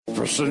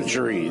For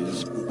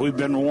centuries, we've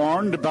been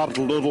warned about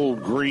little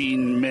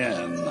green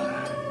men.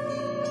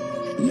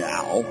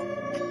 Now,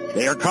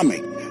 they are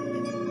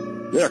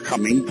coming. They're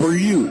coming for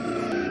you.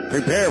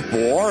 Prepare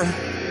for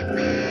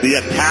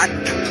the attack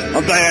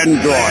of the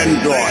android.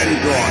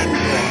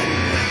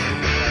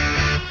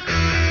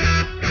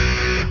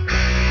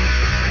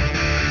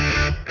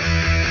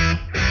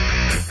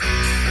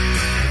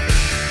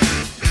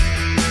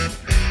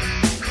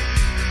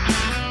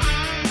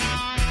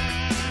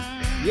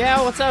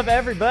 Yeah, what's up,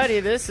 everybody?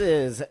 This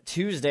is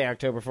Tuesday,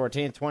 October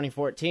 14th,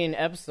 2014,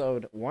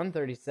 episode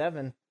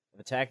 137 of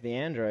Attack the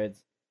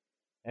Androids.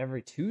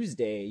 Every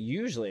Tuesday,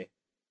 usually,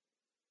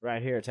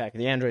 right here at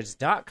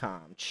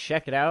attacktheandroids.com.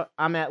 Check it out.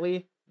 I'm Matt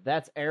Lee.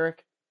 That's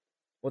Eric.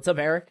 What's up,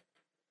 Eric?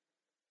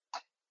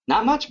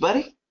 Not much,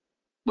 buddy.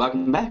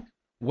 Welcome back.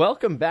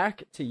 Welcome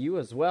back to you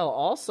as well.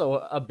 Also,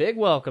 a big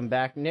welcome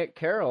back, Nick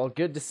Carroll.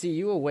 Good to see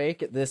you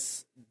awake at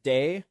this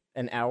day,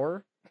 an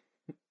hour.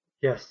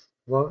 Yes.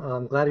 Well,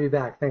 I'm glad to be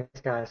back.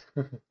 Thanks, guys.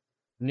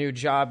 New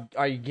job.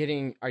 Are you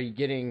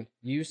getting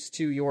used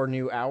to your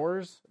new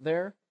hours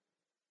there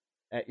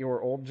at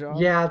your old job?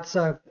 Yeah, it's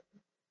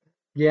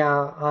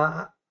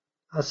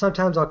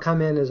sometimes I'll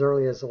come in as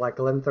early as like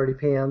 11:30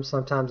 p.m.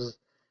 Sometimes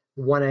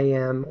 1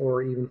 a.m.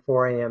 or even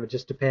 4 a.m. It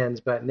just depends.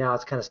 But now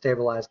it's kind of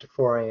stabilized to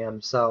 4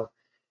 a.m. So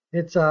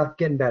it's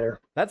getting better.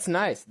 That's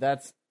nice.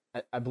 That's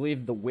I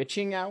believe the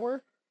witching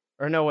hour.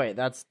 Or no, wait,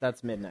 that's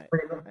midnight.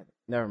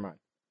 Never mind.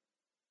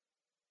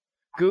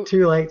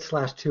 Too late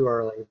 / too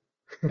early.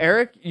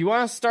 Eric, you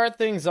want to start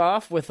things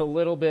off with a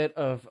little bit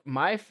of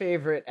my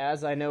favorite,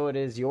 as I know it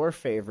is your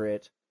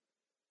favorite,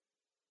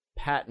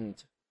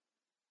 patent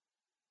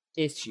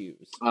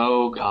issues.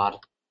 Oh, God.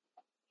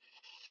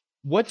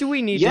 What do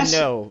we need to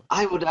know?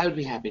 I would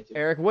be happy to.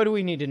 Eric, what do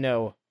we need to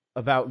know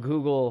about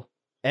Google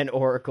and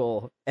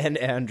Oracle and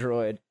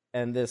Android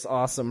and this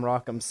awesome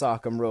Rock'em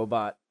Sock'em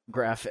robot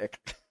graphic?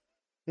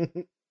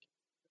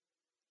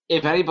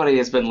 If anybody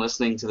has been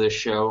listening to this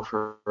show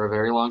for a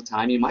very long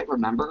time, you might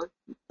remember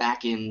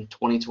back in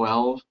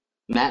 2012,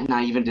 Matt and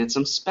I even did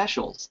some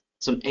specials,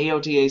 some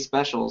AOTA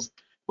specials,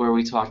 where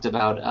we talked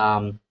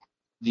about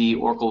the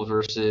Oracle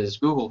versus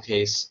Google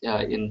case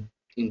in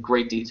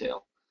great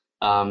detail.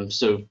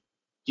 So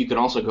you can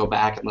also go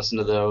back and listen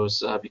to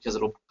those because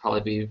it'll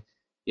probably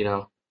be,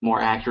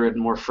 more accurate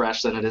and more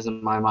fresh than it is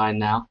in my mind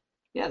now.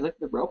 Yeah, look at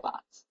the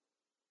robots.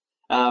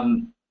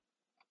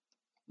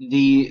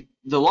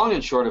 The long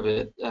and short of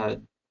it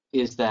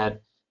is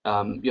that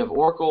you have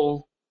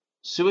Oracle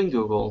suing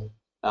Google.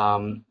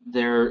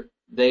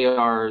 They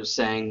are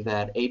saying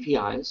that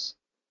APIs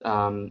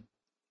can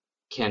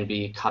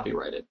be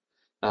copyrighted.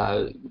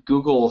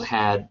 Google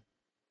had,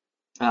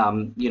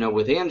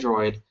 with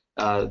Android,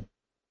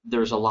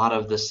 there's a lot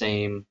of the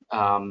same,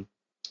 what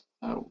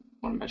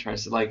am I trying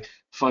to say, like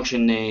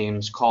function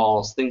names,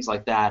 calls, things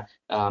like that,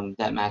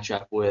 that match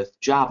up with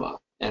Java.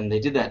 And they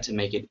did that to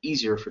make it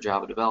easier for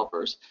Java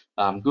developers.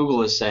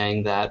 Google is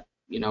saying that,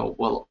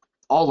 all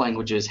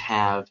languages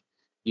have,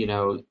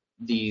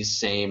 these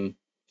same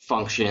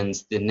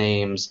functions, the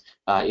names.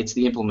 It's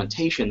the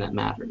implementation that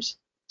matters.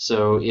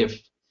 So if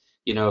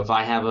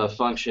I have a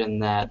function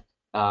that,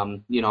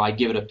 I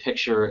give it a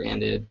picture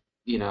and it,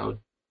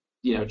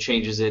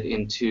 changes it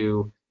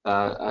into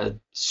a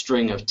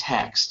string of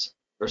text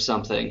or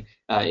something,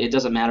 it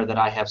doesn't matter that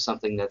I have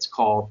something that's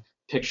called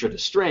picture to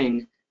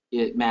string.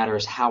 It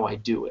matters how I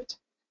do it.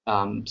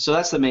 So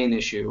that's the main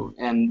issue,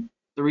 and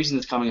the reason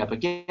it's coming up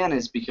again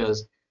is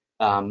because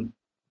Google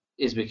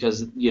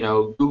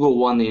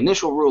won the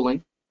initial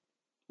ruling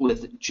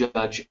with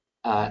Judge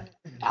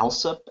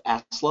Alsup.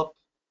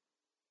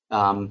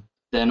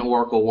 Then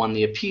Oracle won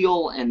the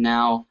appeal, and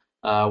now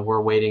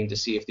we're waiting to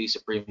see if the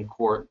Supreme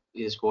Court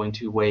is going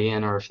to weigh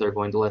in or if they're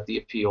going to let the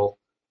appeal,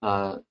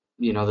 the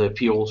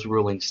appeals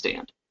ruling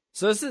stand.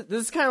 So this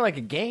is kind of like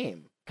a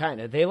game.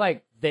 Kind of.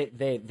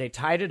 They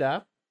tied it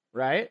up,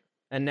 right?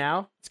 And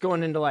now it's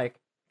going into like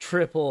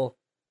triple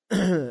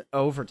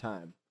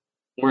overtime.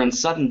 We're in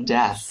sudden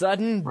death.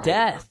 Sudden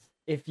death,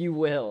 if you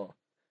will.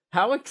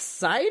 How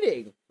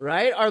exciting,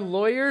 right? Are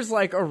lawyers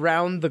like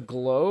around the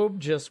globe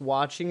just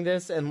watching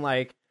this and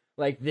like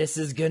this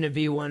is going to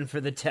be one for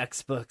the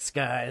textbooks,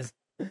 guys.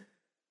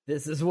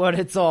 This is what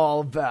it's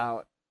all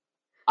about.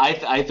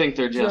 I think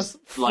they're just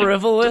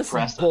frivolous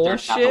depressed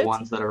bullshit. That they're not the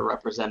ones that are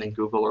representing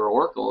Google or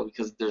Oracle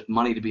because there's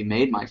money to be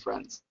made, my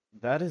friends.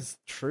 That is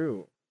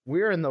true.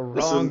 We're in the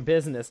wrong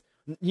business.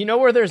 You know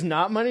where there's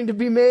not money to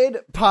be made?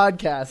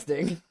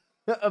 Podcasting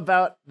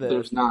about this.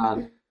 There's not.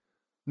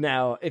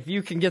 Now, if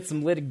you can get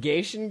some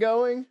litigation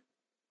going,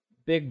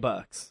 big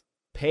bucks.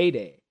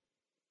 Payday.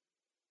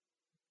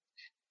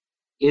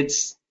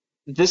 This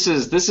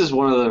is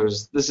one of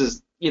those.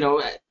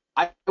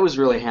 I was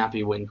really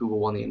happy when Google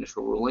won the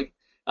initial ruling.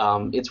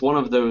 It's one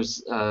of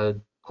those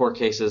court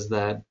cases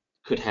that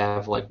could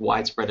have like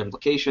widespread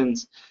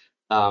implications.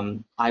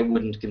 I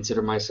wouldn't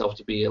consider myself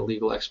to be a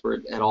legal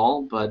expert at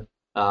all, but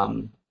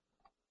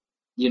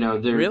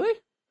Really?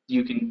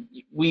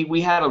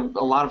 We had a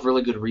lot of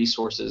really good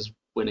resources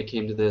when it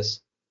came to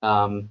this.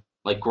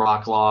 like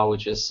Grok Law,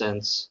 which has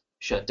since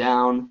shut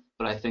down,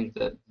 but I think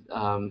that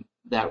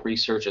that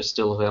research is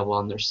still available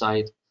on their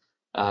site.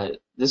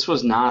 This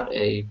was not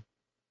a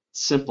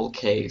simple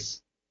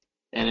case,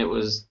 and it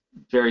was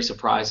very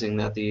surprising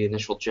that the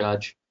initial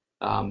judge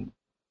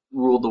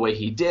ruled the way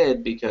he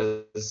did,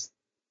 because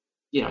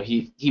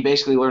he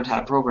basically learned how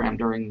to program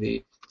during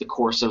the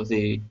course of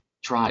the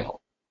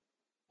trial.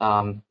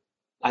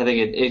 I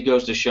think it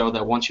goes to show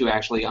that once you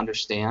actually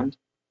understand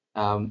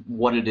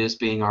what it is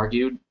being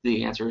argued,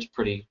 the answer is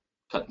pretty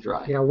cut and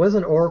dry. Yeah,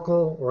 wasn't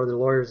Oracle or the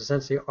lawyers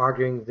essentially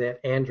arguing that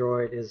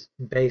Android is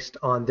based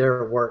on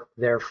their work,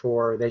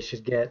 therefore they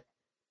should get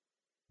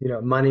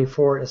money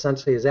for it?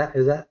 Essentially, is that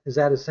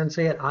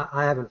essentially it?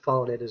 I haven't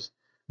followed it as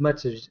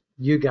much as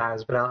you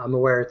guys, but I'm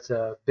aware it's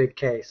a big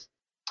case.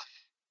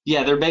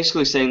 Yeah, they're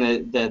basically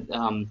saying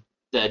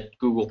that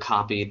Google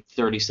copied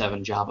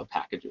 37 Java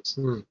packages.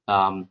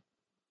 And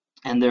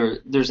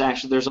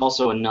there's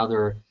also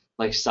another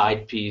like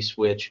side piece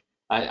which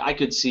I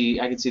could see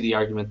the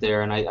argument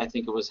there, and I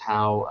think it was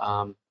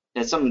how it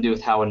had something to do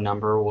with how a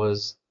number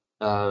was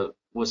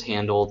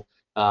handled,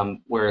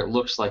 where it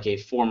looks like a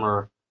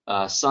former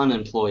Sun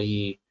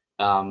employee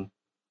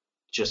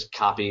just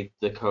copied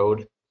the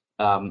code.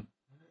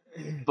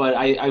 But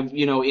I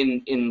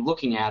in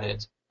looking at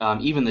it,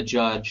 even the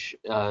judge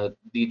in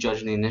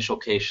the initial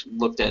case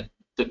looked at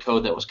the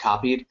code that was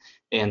copied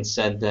and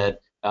said that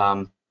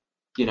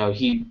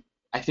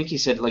I think he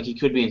said like he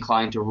could be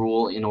inclined to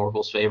rule in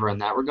Oracle's favor in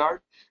that regard,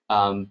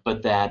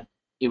 but that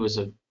it was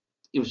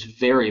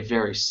very,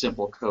 very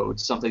simple code,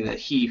 something that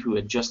he, who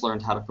had just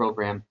learned how to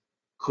program,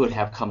 could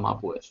have come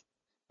up with.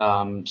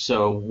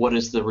 So what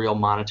is the real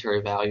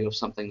monetary value of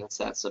something that's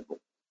that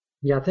simple?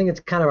 Yeah, I think it's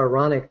kind of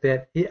ironic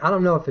that I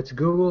don't know if it's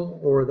Google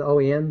or the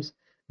OEMs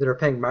that are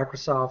paying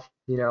Microsoft,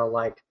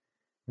 like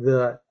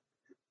the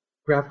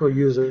graphical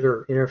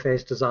user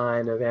interface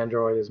design of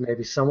Android is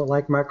maybe somewhat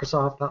like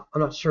Microsoft. I'm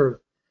not sure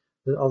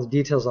all the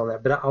details on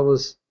that, but I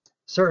was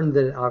certain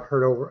that I've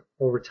heard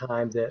over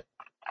time that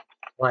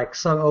like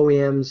some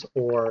OEMs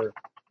or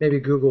maybe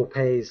Google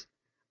pays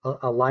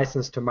a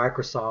license to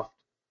Microsoft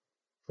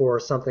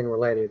for something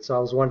related. So I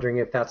was wondering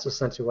if that's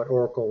essentially what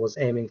Oracle was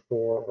aiming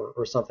for,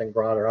 or something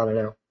broader. I don't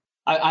know.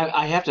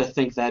 I have to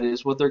think that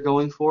is what they're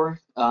going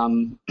for.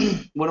 When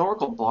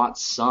Oracle bought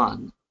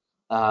Sun,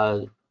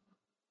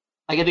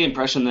 I get the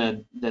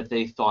impression that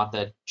they thought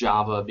that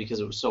Java, because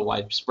it was so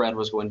widespread,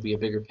 was going to be a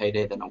bigger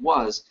payday than it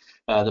was.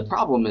 The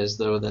problem is,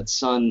 though, that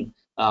Sun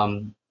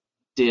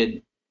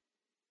did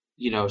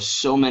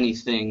so many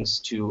things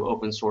to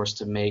open source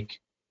to make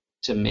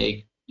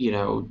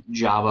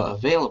Java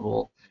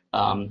available.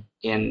 And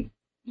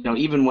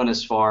even went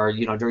as far,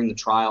 during the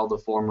trial, the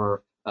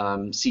former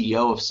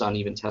CEO of Sun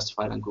even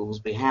testified on Google's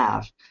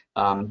behalf.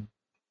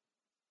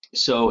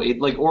 So I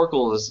think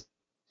Oracle is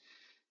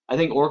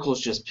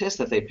just pissed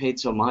that they paid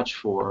so much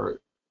for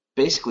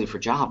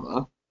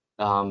Java.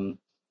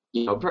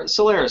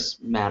 Solaris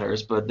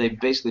matters, but they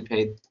basically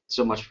paid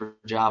so much for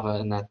Java,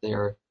 and that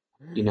they're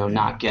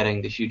not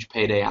getting the huge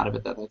payday out of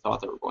it that they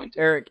thought they were going to.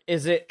 Eric,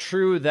 is it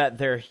true that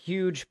their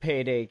huge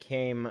payday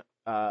came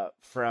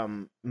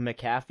from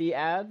McAfee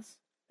ads,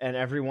 and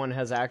everyone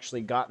has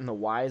actually gotten the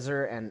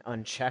wiser and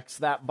unchecks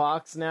that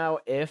box now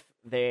if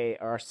they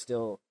are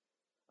still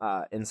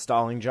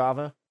installing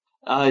Java?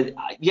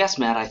 Yes,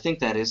 Matt, I think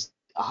that is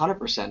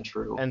 100%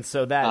 true. And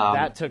so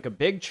that took a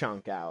big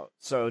chunk out.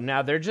 So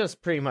now they're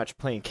just pretty much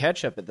playing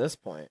catch up at this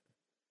point.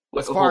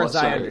 As far as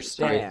I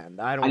understand,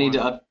 apparently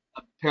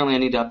I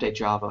need to update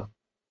Java.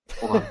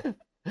 Hold on.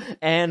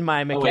 And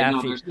my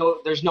McAfee. Oh, wait, no,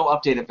 there's no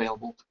update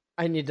available.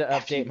 I need to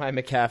update my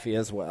McAfee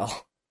as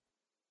well.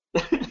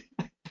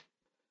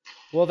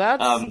 Well,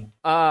 that's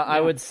I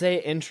would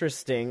say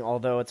interesting,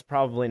 although it's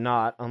probably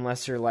not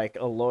unless you're like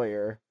a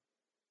lawyer.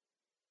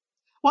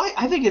 Well,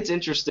 I think it's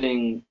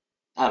interesting.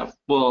 I'm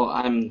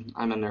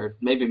a nerd.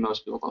 Maybe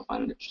most people don't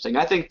find it interesting.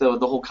 I think the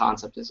whole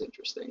concept is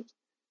interesting.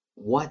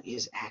 What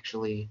is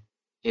actually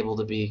able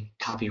to be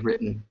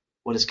copywritten?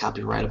 What is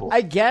copyrightable?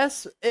 I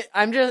guess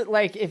I'm just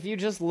like, if you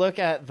just look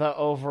at the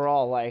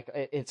overall, like,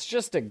 it's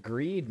just a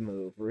greed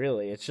move,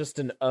 really. It's just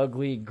an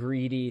ugly,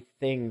 greedy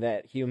thing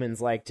that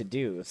humans like to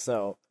do.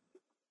 So,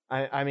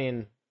 I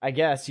mean, I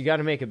guess you got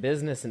to make a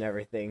business and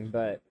everything,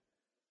 but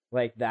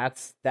like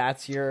that's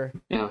your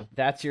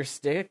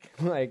stick.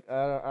 Like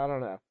I don't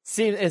know.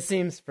 It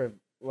seems for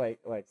like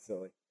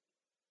silly.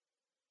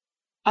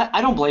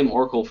 I don't blame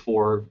Oracle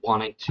for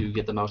wanting to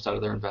get the most out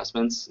of their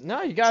investments.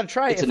 No, you got to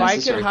try. If I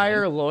could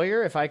hire a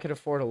lawyer, if I could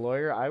afford a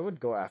lawyer, I would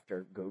go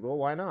after Google.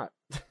 Why not?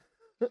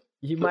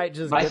 Might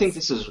just. I think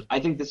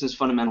this is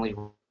fundamentally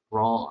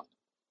wrong,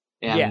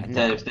 and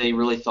that if they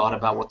really thought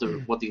about what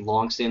the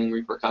long-standing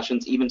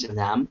repercussions, even to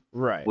them,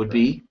 would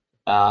be,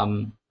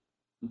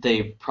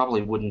 they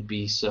probably wouldn't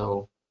be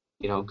so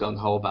gung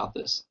ho about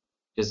this,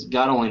 because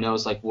God only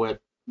knows like what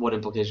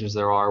implications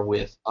there are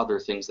with other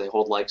things they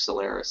hold, like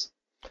Solaris.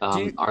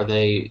 Are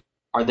they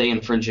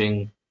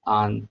infringing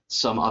on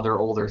some other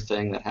older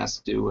thing that has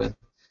to do with,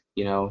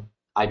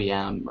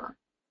 IBM or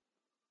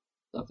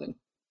something?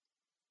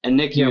 And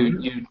Nick,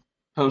 you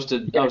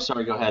posted. Yeah. Oh,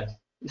 sorry. Go ahead.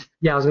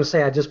 Yeah, I was going to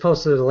say I just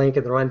posted a link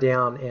in the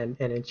rundown and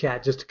in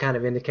chat just to kind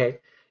of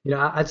indicate.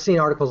 I'd seen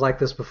articles like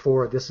this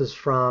before. This is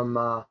from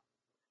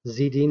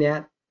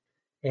ZDNet,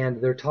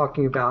 and they're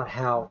talking about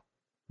how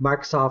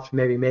Microsoft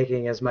may be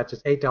making as much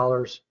as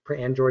 $8 per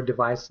Android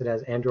device that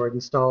has Android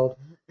installed.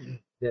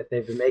 That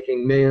they've been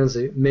making millions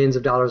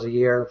of dollars a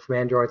year from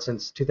Android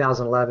since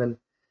 2011,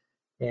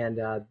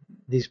 and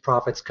these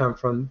profits come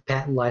from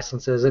patent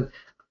licenses. And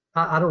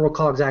I don't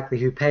recall exactly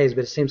who pays,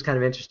 but it seems kind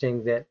of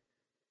interesting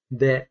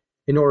that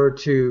in order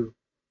to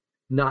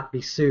not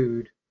be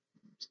sued,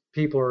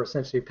 people are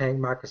essentially paying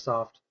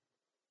Microsoft,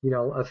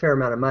 a fair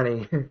amount of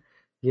money,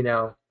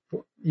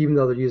 even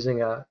though they're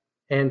using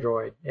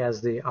Android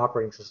as the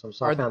operating system.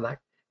 So I found that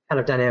kind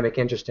of dynamic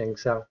interesting.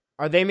 So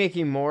are they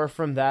making more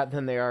from that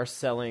than they are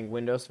selling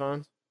Windows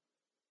phones?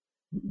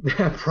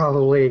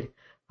 Probably,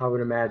 I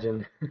would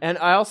imagine. And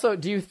I also,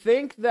 do you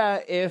think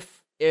that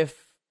if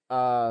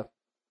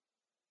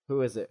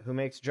who is it? Who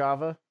makes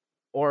Java?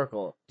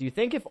 Oracle. Do you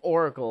think if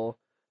Oracle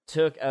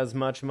took as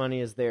much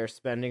money as they're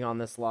spending on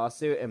this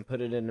lawsuit and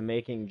put it into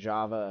making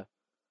Java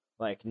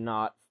like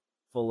not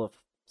full of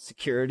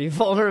security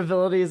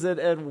vulnerabilities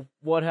and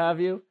what have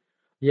you?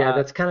 Yeah,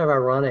 that's kind of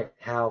ironic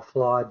how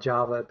flawed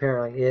Java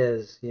apparently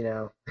is,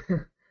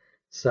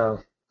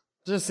 So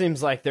just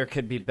seems like there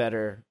could be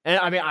better. And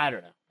I mean, I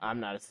don't know. I'm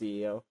not a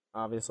CEO,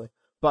 obviously,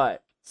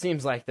 but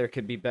seems like there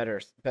could be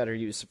better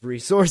use of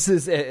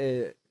resources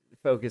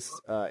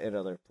focused in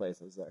other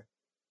places there.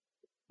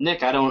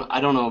 Nick, I don't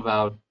know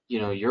about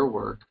your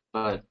work,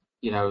 but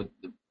in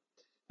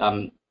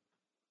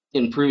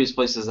previous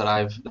places that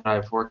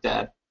I've worked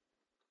at,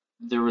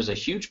 there was a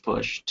huge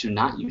push to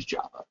not use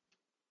Java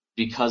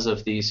because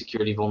of the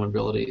security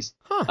vulnerabilities.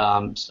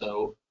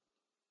 So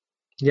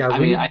yeah,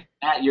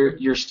 Matt,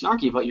 you're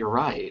snarky, but you're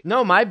right.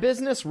 No, my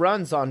business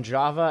runs on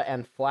Java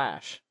and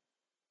Flash.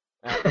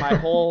 My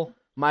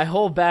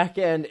whole back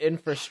end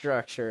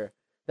infrastructure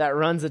that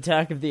runs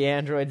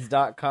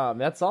attackoftheandroids.com.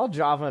 That's all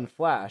Java and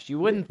Flash. You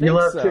wouldn't think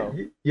so.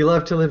 You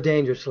love to live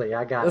dangerously.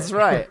 I got it. That's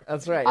right.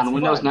 That's right. On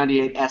Windows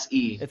 98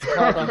 SE. It's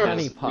called a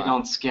honeypot. We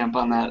don't skimp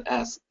on that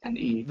S and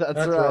E.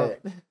 That's right.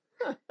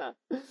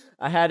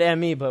 I had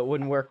ME, but it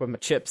wouldn't work with my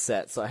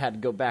chipset, so I had to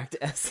go back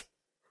to SE.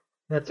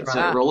 That's So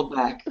right. roll it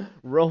back.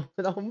 Roll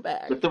it on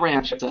back. With the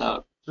RAM chips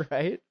out.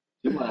 Right?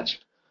 Too much.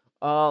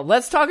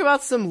 Let's talk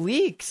about some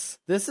leaks.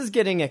 This is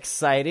getting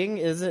exciting,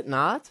 is it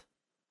not?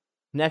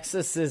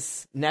 Nexus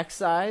is neck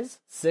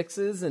size,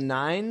 6s and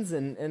 9s,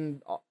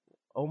 and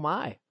oh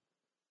my.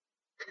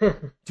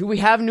 Do we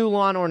have new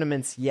lawn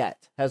ornaments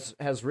yet?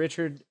 Has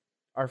Richard,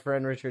 our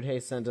friend Richard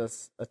Hayes, sent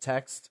us a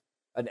text,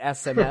 an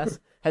SMS?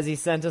 Has he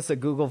sent us a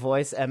Google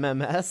Voice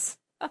MMS?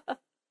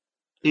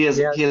 He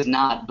has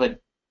not,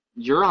 but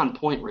you're on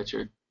point,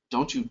 Richard.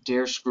 Don't you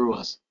dare screw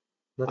us.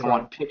 That's I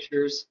want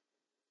pictures.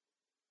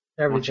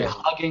 Everything. I want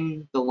you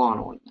hugging the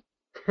lawn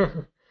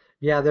ornament.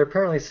 Yeah, they're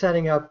apparently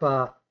setting up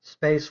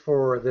space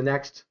for the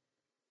next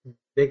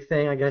big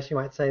thing, I guess you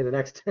might say. The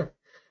next.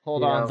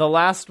 Hold on. The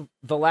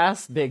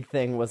last big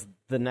thing was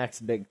the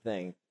next big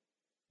thing.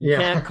 You Yeah.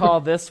 can't call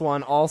this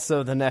one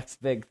also the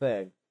next big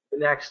thing.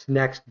 The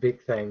next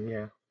big thing.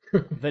 Yeah.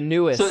 The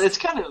newest. So it's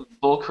kind of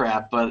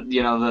bullcrap, but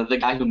the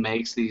guy who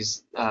makes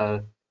these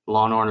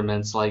lawn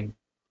ornaments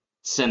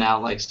sent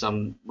out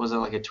was it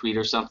like a tweet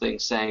or something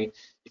saying,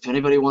 if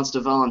anybody wants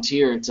to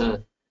volunteer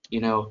to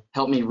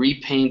help me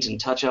repaint and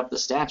touch up the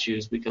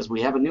statues because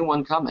we have a new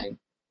one coming.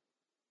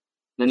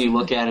 Then you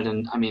look at it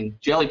and I mean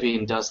Jelly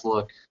Bean does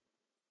look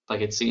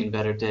like it's seen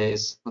better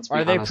days. Let's be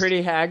Are they honest.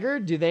 pretty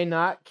haggard? Do they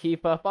not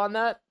keep up on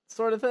that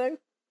sort of thing?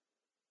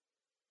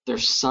 They're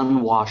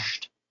sun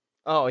washed.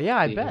 Oh yeah,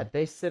 I Yeah. bet.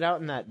 They sit out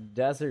in that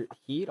desert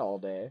heat all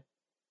day.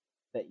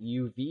 That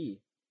UV.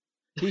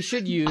 He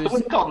should I use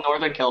wouldn't call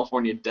Northern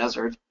California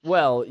desert.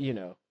 well,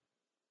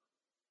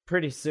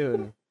 pretty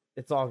soon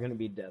it's all gonna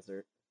be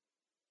desert.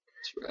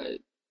 That's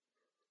right.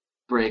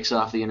 Breaks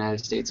off the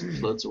United States and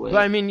floats away.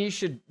 But I mean, you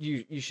should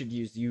use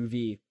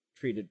UV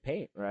treated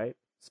paint, right?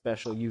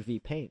 Special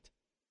UV paint.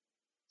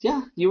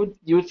 Yeah, you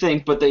would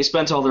think, but they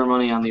spent all their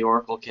money on the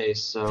Oracle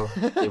case, so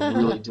they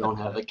really don't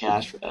have the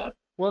cash for that.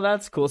 Well,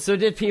 that's cool. So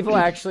did people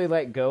actually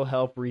go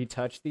help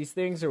retouch these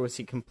things, or was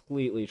he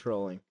completely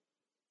trolling?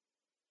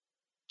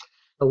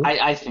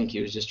 I think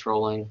he was just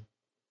trolling.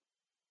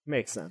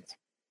 Makes sense.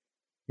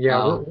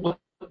 Yeah,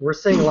 we're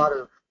seeing a lot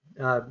of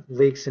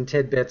leaks and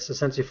tidbits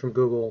essentially from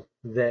Google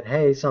that,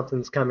 hey,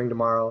 something's coming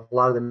tomorrow. A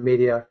lot of the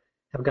media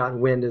have gotten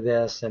wind of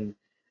this, and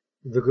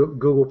the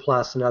Google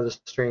Plus and other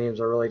streams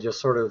are really just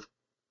sort of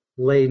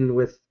laden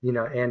with,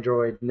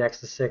 Android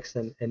Nexus 6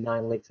 and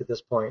 9 leaks at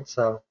this point.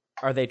 So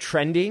Are they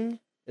trending?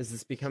 Is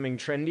this becoming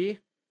trendy?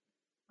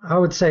 I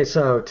would say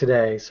so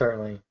today,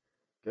 certainly.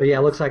 But yeah,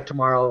 it looks like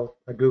tomorrow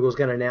Google's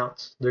going to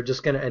announce. They're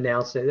just going to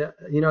announce it.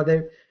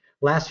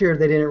 Last year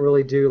they didn't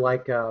really do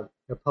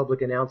a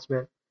public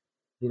announcement.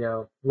 They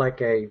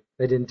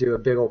didn't do a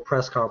big old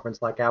press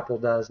conference like Apple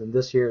does. And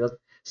this year it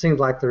seems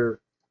like they're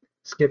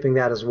skipping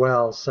that as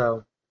well.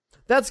 So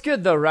That's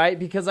good though, right?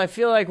 Because I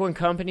feel like when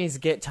companies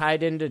get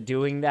tied into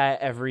doing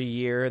that every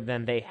year,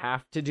 then they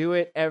have to do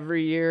it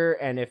every year.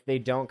 And if they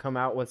don't come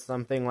out with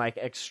something like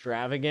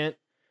extravagant,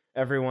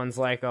 everyone's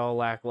like, oh,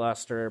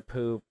 lackluster,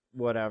 poop,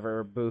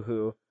 whatever,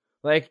 boohoo.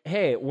 Like,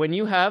 hey, when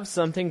you have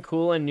something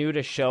cool and new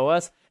to show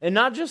us, and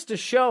not just to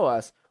show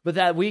us, but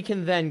that we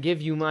can then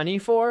give you money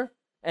for,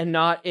 and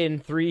not in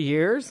 3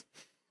 years,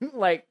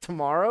 like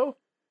tomorrow.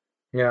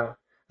 Yeah.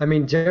 I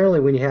mean, generally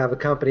when you have a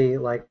company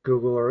like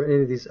Google or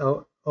any of these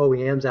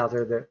OEMs out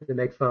there that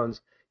make phones,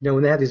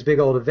 when they have these big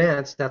old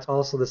events, that's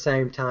also the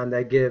same time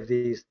they give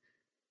these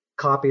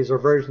copies or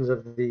versions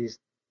of these,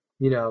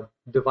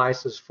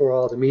 devices for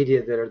all the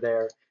media that are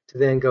there to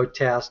then go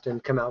test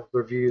and come out with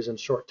reviews in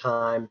short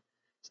time,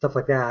 stuff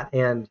like that.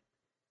 And,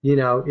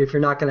 if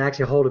you're not going to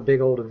actually hold a big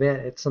old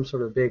event at some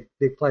sort of big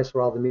place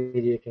where all the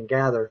media can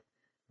gather,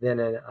 then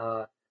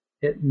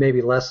it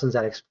maybe lessens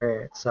that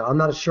experience. So I'm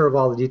not sure of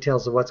all the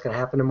details of what's going to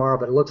happen tomorrow,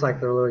 but it looks like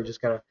they're literally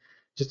just going to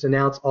just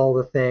announce all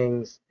the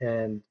things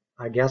and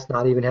I guess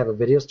not even have a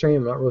video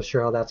stream. I'm not really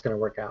sure how that's going to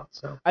work out.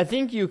 So I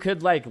think you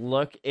could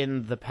look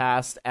in the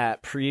past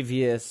at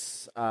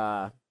previous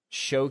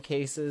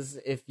showcases,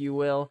 if you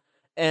will.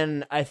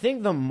 And I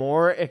think the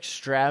more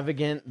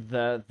extravagant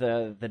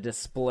the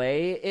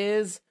display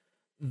is,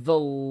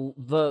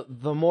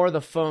 the more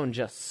the phone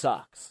just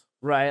sucks,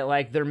 right?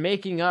 Like they're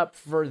making up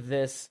for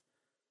this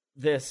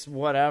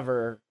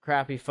whatever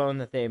crappy phone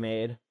that they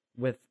made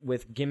with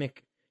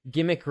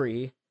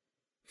gimmickry,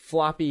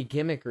 floppy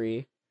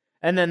gimmickry,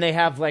 and then they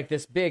have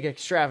this big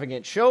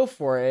extravagant show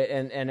for it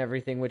and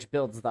everything, which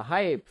builds the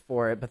hype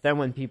for it. But then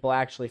when people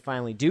actually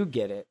finally do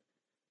get it,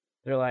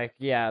 they're like,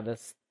 yeah,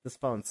 this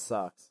phone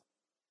sucks.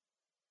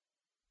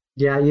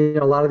 Yeah,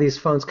 a lot of these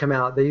phones come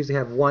out, they usually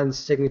have one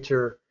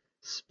signature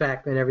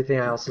spec and everything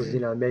else is,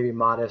 maybe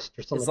modest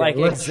or something.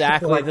 It's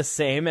exactly the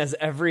same as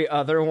every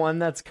other one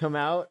that's come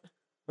out.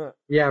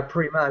 Yeah,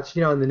 pretty much.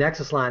 And the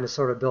Nexus line is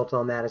sort of built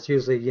on that. It's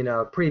usually,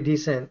 pretty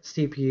decent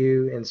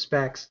CPU and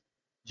specs,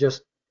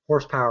 just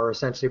horsepower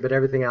essentially, but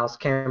everything else,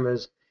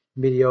 cameras,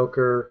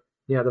 mediocre,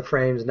 the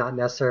frames not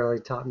necessarily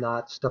top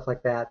notch, stuff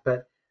like that.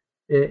 But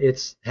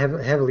it's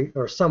heavily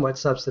or somewhat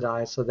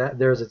subsidized, so that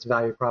there's its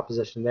value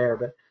proposition there.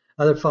 But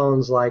other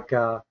phones like,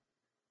 the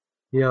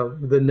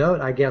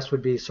Note, I guess,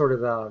 would be sort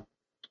of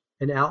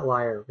an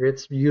outlier.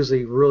 It's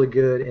usually really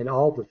good in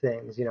all the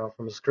things,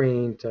 from a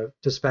screen to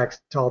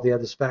specs to all the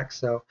other specs.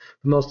 So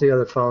most of the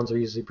other phones are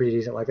usually pretty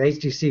decent. Like the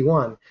HTC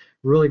One,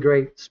 really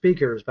great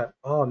speakers, but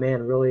oh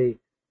man, really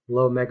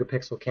low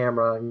megapixel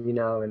camera,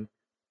 and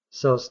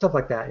so stuff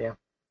like that, yeah.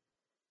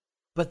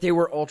 But they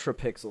were ultra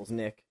pixels,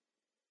 Nick.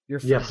 You're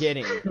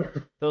forgetting. Yes.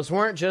 Those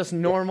weren't just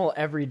normal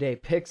everyday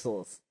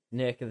pixels,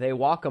 Nick. They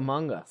walk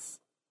among us.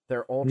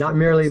 They're ultra. Not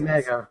merely pixels.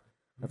 Mega.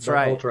 That's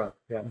right. Ultra.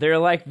 Yeah. They're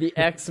like the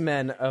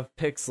X-Men of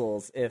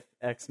pixels. If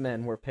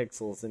X-Men were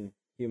pixels and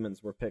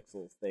humans were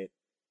pixels,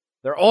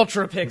 they're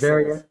ultra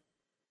pixels.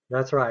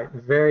 That's right.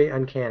 Very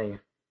uncanny.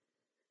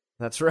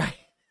 That's right.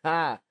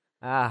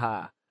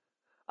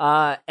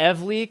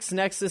 EvLeaks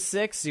Nexus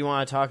 6. You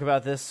want to talk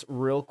about this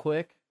real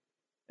quick?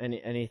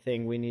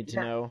 Anything we need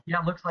to know? Yeah,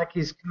 it looks like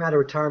he's come out of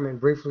retirement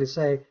and briefly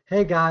say,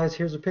 hey guys,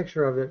 here's a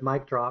picture of it,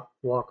 mic drop,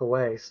 walk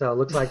away. So it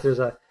looks like there's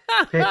a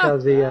pic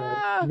of the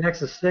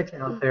Nexus 6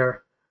 out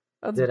there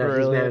that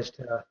he's managed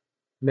to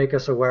make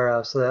us aware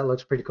of. So that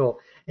looks pretty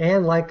cool.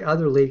 And like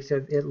other leaks,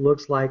 it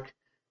looks like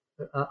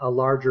a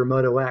larger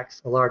Moto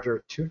X, a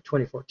larger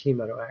 2014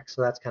 Moto X.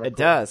 So that's kind of cool.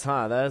 It does,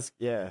 huh? That's,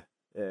 yeah.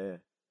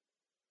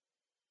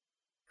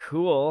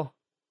 Cool.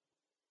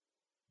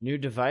 New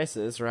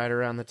devices right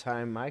around the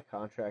time my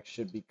contract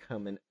should be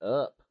coming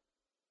up.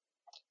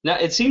 Now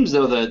it seems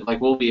though that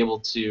we'll be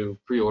able to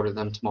pre-order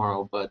them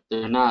tomorrow, but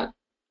they're not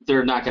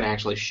going to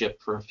actually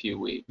ship for a few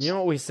weeks. You know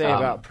what we say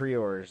about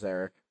pre-orders,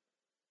 Eric?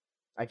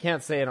 I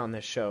can't say it on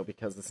this show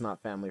because it's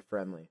not family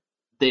friendly.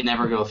 They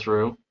never go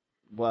through.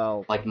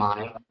 Well, like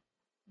mine.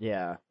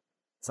 Yeah,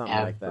 something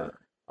like that.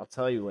 I'll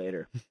tell you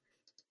later.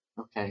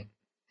 Okay.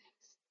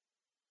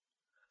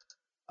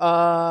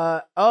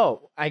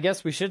 I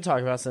guess we should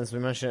talk about, since we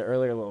mentioned it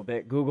earlier a little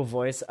bit, Google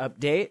Voice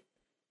update.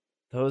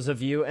 Those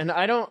of you, and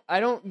I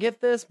don't get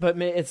this, but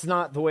it's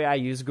not the way I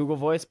use Google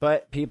Voice,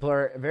 but people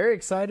are very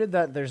excited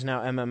that there's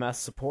now MMS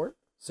support,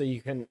 so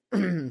you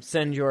can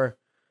send your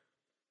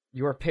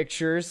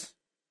pictures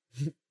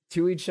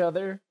to each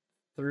other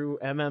through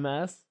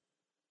MMS.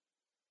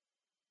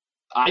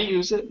 I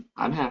use it.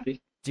 I'm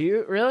happy. Do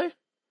you really?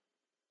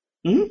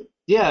 Mm-hmm.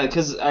 Yeah,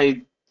 because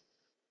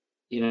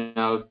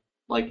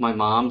like my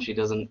mom, she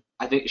doesn't.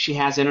 I think she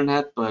has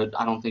internet, but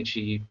I don't think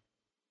she,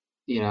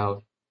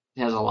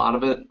 has a lot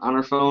of it on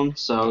her phone.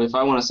 So if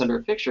I want to send her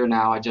a picture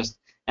now, I just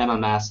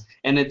MMS,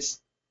 and it's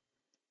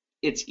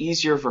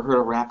easier for her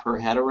to wrap her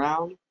head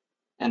around,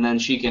 and then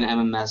she can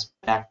MMS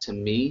back to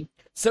me.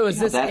 So is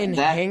this in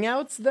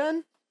Hangouts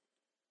then?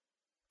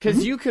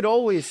 Because you could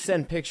always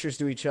send pictures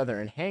to each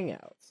other in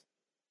Hangouts.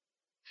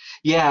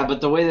 Yeah,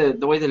 but the way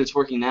that it's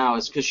working now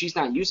is because she's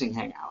not using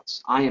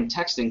Hangouts. I am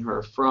texting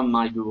her from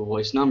my Google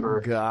Voice number,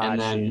 and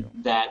then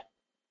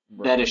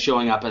that is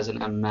showing up as an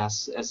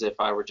MMS as if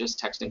I were just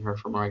texting her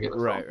from a regular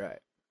phone. Right.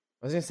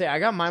 I was gonna say I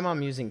got my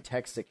mom using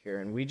Text Secure,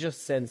 and we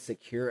just send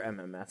secure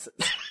MMSs.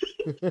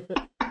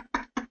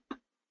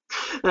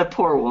 That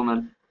poor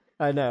woman.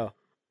 I know.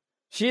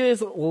 She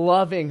is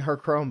loving her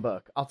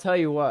Chromebook. I'll tell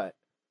you what.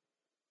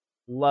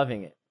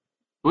 Loving it.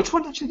 Which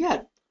one did you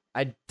get?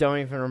 I don't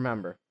even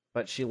remember,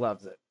 but she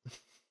loves it.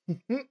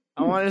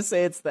 I want to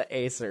say it's the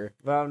Acer,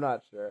 but I'm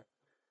not sure.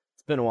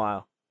 It's been a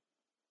while.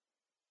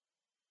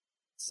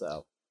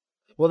 So,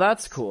 well,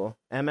 that's cool.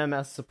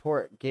 MMS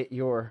support. Get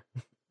your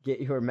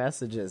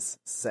messages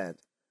sent.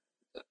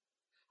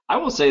 I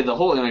will say the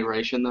whole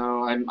integration,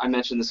 though, I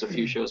mentioned this a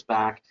few shows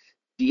back.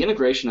 The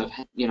integration of,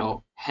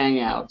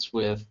 Hangouts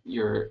with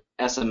your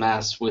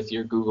SMS, with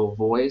your Google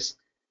Voice,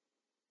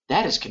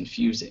 that is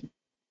confusing.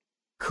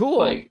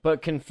 Cool,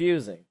 but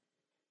confusing.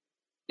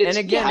 And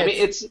again,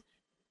 it's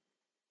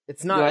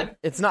not.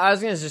 It's not. I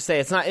was gonna just say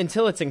it's not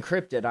until it's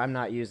encrypted. I'm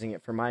not using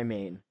it for my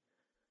main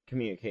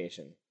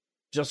communication.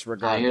 Just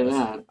regardless. I hear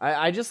that.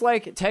 I just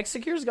like Text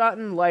Secure's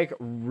gotten like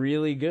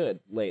really good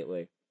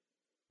lately.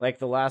 Like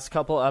the last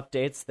couple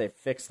updates, they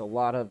fixed a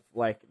lot of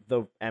like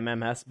the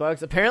MMS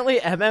bugs. Apparently,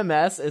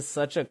 MMS is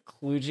such a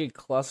kludgy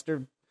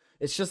cluster.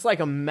 It's just like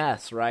a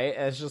mess, right?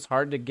 And it's just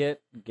hard to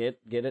get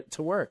it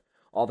to work.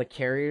 All the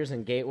carriers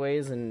and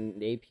gateways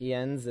and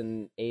APNs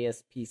and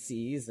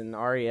ASPCs and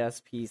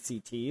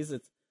RESPCTs.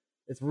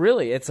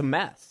 It's a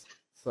mess.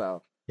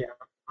 So yeah,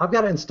 I've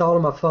got it installed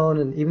on my phone,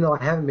 and even though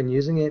I haven't been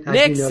using it,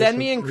 Nick, send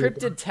me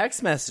encrypted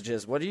text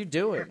messages. What are you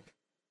doing?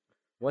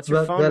 What's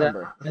your phone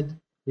number?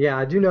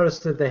 I do notice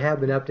that they have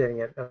been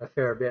updating it a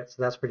fair bit,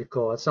 so that's pretty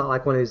cool. It's not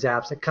like one of these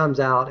apps that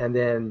comes out and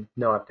then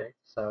no update.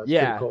 So it's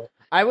pretty cool.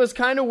 I was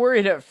kind of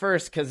worried at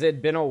first because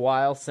it'd been a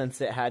while since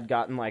it had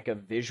gotten like a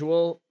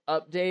visual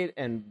update,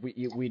 and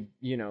we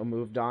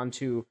moved on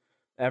to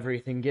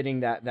everything getting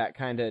that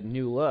kind of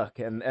new look,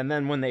 and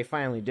then when they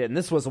finally did, and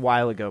this was a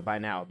while ago by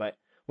now, but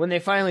when they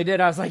finally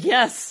did, I was like,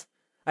 yes,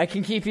 I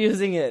can keep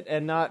using it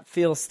and not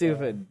feel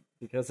stupid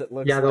because it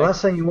looks. Yeah, the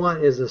last thing you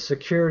want is a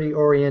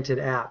security-oriented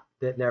app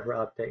that never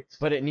updates.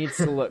 But it needs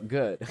to look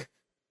good.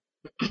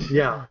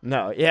 Yeah.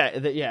 No. Yeah.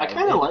 I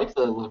kind of like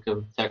the look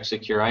of Text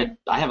Secure. I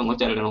haven't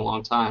looked at it in a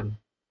long time.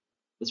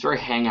 It's very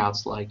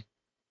Hangouts-like.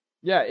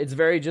 Yeah, it's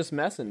very just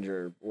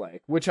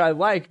Messenger-like, which I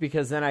like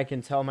because then I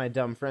can tell my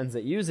dumb friends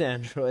that use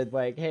Android,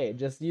 like, hey,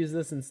 just use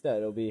this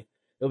instead. It'll be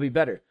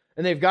better.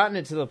 And they've gotten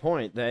it to the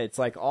point that it's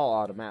like all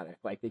automatic,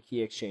 like the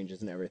key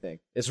exchanges and everything.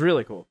 It's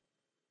really cool.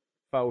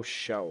 Faux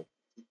show.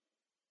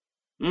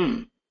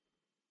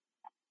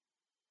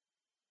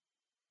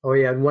 Oh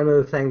yeah, and one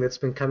other thing that's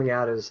been coming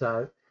out is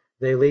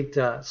they leaked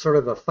sort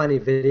of a funny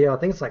video. I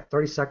think it's like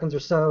 30 seconds or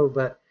so,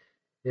 but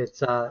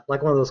it's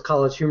like one of those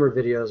college humor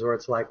videos where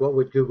it's like, what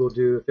would Google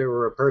do if it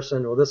were a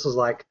person? Well, this is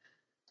like,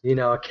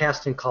 a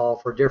casting call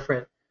for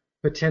different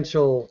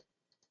potential,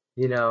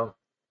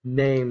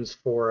 names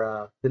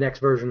for the next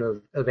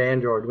version of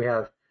Android. We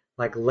have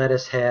like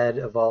Lettuce Head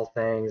of all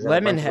things.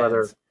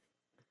 Lemonheads.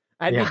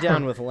 I'd be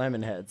down with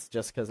Lemonheads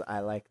just because I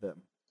like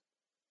them.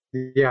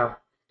 Yeah.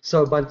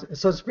 So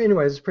it's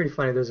pretty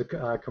funny. There's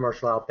a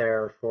commercial out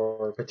there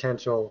for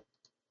potential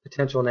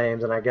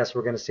names, and I guess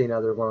we're going to see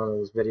another one of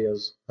those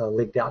videos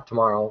leaked out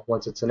tomorrow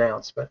once it's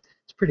announced. But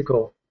it's pretty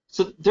cool.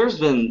 So there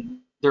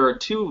are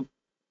two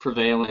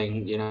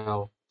prevailing,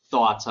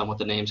 thoughts on what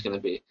the name's going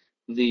to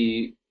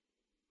be.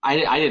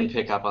 I didn't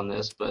pick up on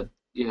this, but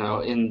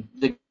in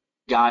the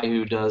guy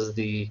who does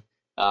the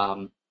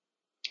lawn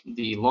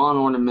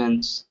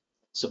ornaments,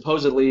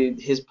 supposedly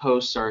his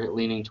posts are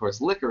leaning towards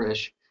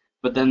licorice.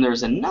 But then there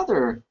was an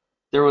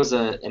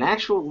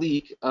actual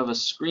leak of a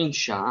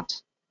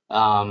screenshot.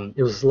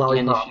 It was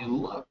Lollipop.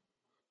 And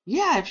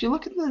if you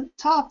look at the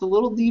top, the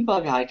little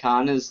debug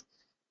icon is,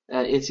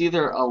 it's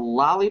either a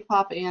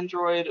Lollipop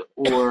Android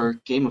or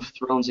Game of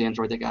Thrones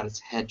Android that got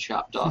its head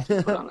chopped off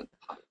and put on it.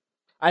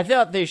 I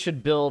thought they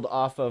should build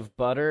off of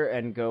butter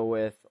and go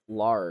with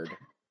lard.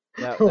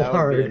 That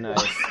would be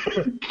nice.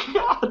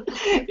 God,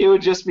 it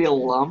would just be a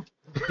lump.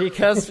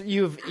 Because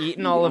you've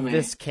eaten all of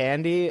this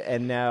candy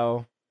and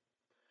now...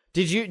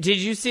 Did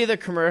you see the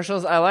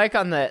commercials? I like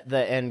on the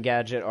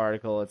Engadget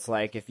article, it's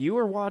like, if you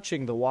were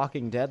watching The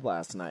Walking Dead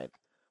last night,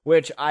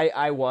 which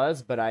I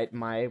was, but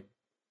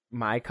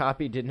my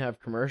copy didn't have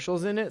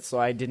commercials in it, so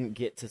I didn't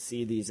get to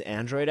see these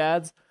Android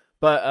ads.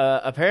 But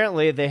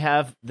apparently they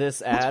have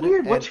this ad. That's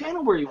weird. What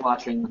channel were you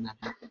watching when that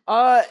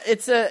happened?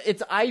 It's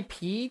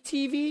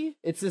IPTV.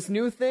 It's this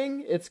new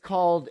thing. It's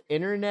called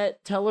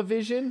Internet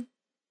Television.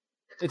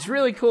 It's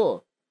really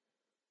cool.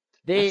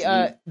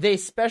 They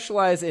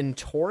specialize in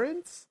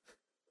torrents.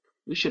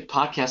 We should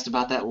podcast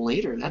about that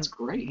later. That's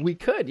great. We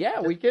could,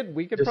 yeah. We could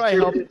probably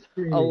help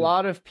a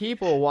lot of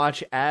people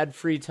watch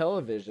ad-free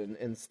television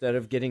instead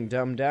of getting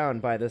dumbed down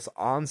by this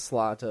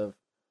onslaught of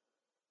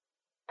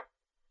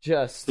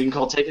just... We can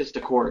call Take Us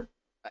to Court.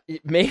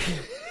 Maybe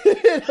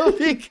it'll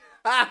be...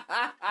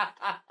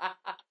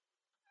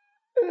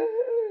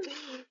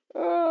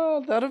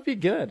 Oh, that'll be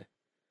good.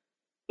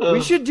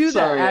 We should do that,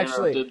 Sorry, I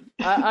actually. interrupted.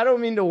 I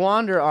don't mean to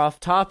wander off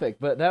topic,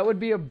 but that would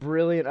be a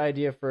brilliant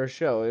idea for a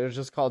show. It was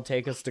just called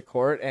Take Us to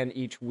Court, and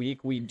each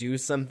week we do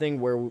something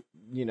where,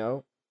 you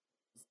know,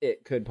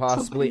 it could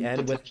possibly Something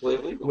end potentially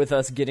illegal. with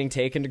us getting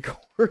taken to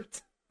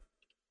court.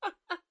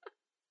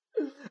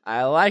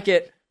 I like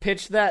it.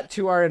 Pitch that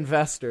to our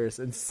investors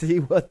and see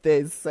what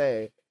they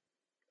say.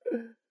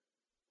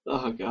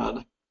 Oh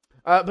god.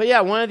 But yeah,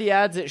 one of the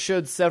ads, it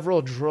showed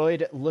several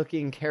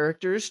droid-looking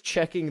characters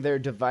checking their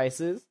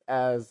devices,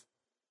 as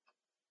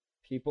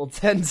people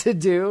tend to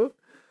do,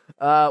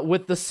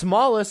 with the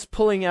smallest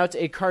pulling out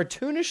a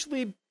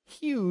cartoonishly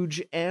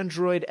huge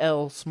Android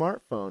L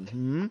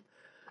smartphone.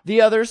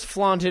 The others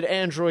flaunted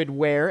Android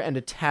Wear and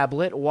a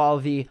tablet, while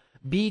the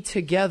 "Be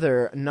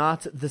Together,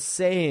 Not the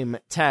Same"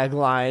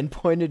 tagline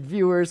pointed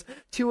viewers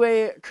to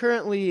a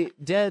currently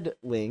dead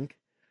Link.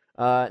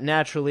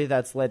 Naturally,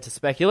 that's led to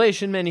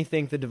speculation. Many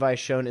think the device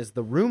shown is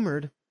the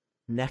rumored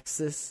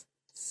Nexus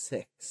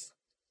 6.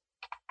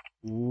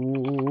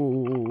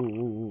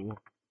 Ooh.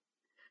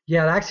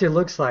 Yeah, it actually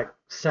looks like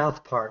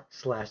South Park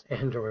 /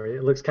 Android.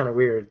 It looks kind of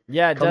weird.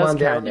 Yeah, it Come does on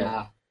down. kind of.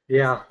 Yeah.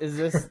 Yeah. Is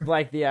this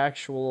like the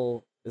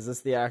actual? Is this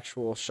the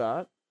actual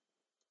shot?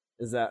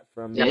 Is that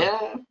from?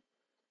 Yeah.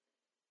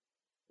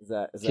 Is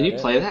that? Can you it?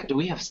 play that? Do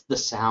we have the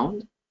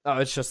sound? Oh,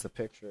 it's just the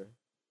picture.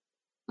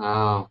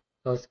 Oh.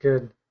 That's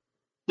good.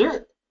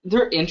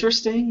 They're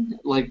interesting.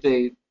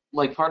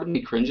 Part of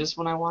me cringes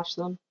when I watch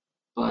them,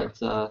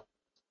 but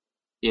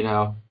you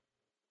know,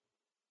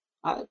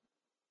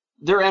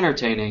 they're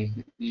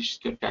entertaining. You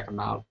should go check them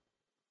out.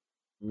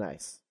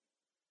 Nice.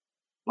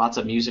 Lots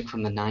of music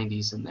from the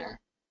 '90s in there.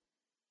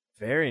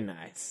 Very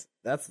nice.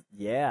 That's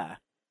yeah.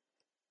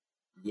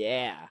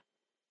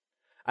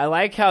 I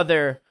like how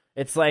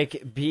it's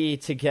like be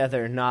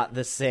together, not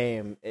the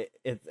same.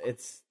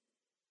 It's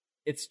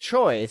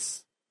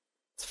choice.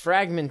 It's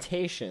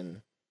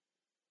fragmentation,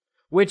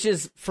 which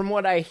is, from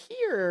what I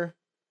hear,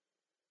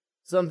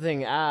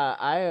 something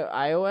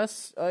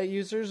iOS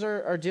users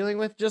are dealing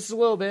with just a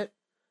little bit.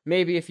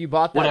 Maybe if you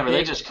bought that Whatever, they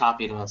big, just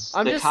copied us.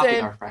 I'm They just copied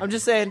saying. our I'm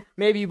just saying.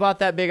 Maybe you bought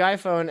that big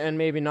iPhone, and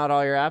maybe not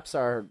all your apps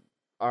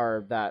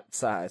are that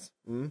size.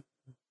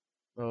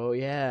 Oh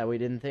yeah, we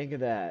didn't think of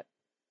that.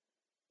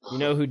 You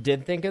know who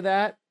did think of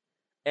that?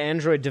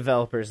 Android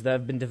developers that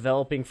have been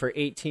developing for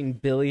 18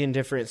 billion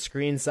different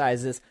screen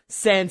sizes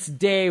since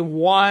day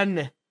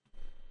one.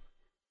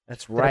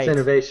 That's right. That's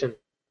innovation.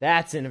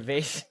 That's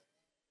innovation.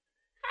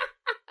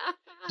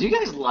 Do you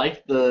guys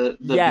like the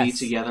Yes.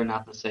 Be Together,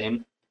 Not the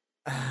Same?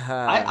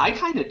 I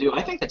kind of do.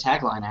 I think the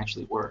tagline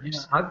actually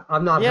works.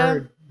 I've not Yeah.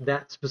 heard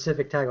that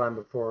specific tagline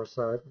before,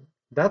 so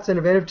that's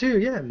innovative too.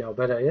 Yeah, no,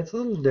 but it's a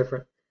little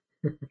different.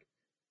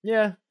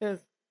 Yeah.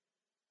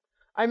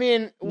 I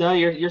mean, No,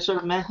 you're sort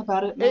of meh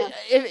about it, Matt?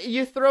 if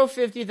you throw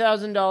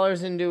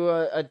 $50,000 into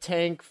a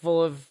tank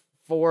full of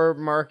 4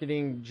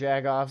 marketing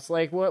jagoffs,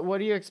 like what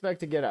do you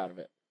expect to get out of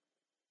it?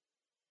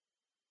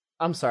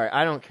 I'm sorry,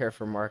 I don't care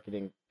for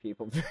marketing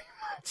people very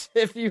much.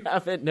 If you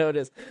haven't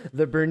noticed,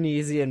 the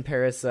Bernesian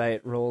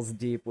parasite rolls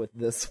deep with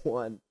this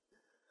one.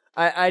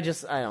 I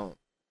don't.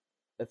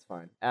 It's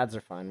fine. Ads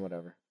are fine.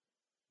 Whatever.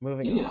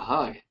 Moving You need a on.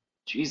 hug.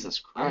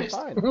 Jesus I'm Christ.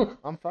 fine.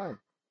 I'm fine.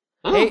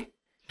 Oh, Hey,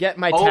 get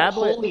my oh,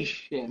 tablet. holy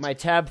shit. My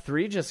Tab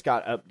 3 just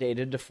got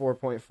updated to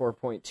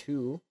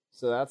 4.4.2,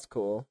 so that's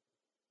cool.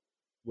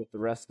 With the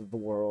rest of the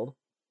world.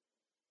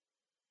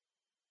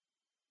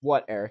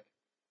 What, Eric?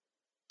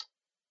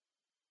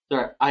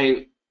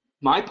 Sorry,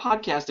 my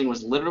podcasting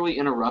was literally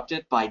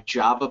interrupted by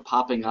Java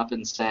popping up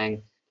and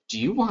saying, "Do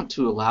you want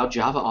to allow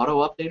Java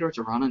Auto Updater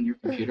to run on your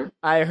computer?"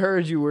 I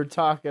heard you were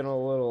talking a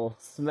little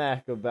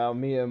smack about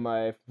me and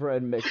my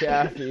friend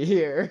McAfee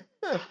here.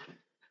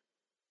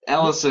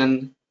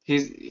 Ellison,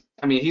 he's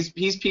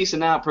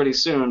peacing out pretty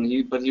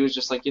soon. But he was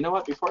just like, you know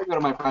what? Before I go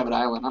to my private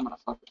island, I'm gonna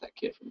fuck with that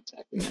kid from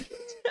Attack the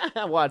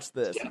Androids. Watch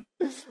this.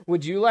 Yeah.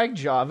 Would you like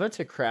Java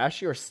to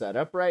crash your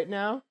setup right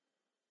now?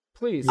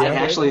 Please. I Yeah,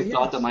 actually yes.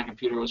 thought that my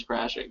computer was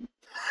crashing.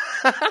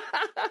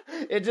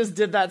 It just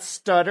did that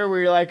stutter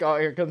where you're like, oh,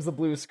 here comes the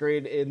blue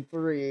screen in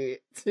 3,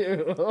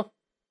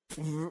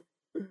 2.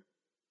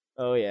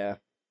 Oh, yeah.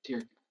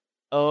 Dear.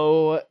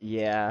 Oh,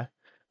 yeah.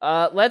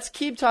 Let's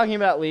keep talking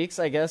about leaks,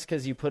 I guess,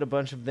 because you put a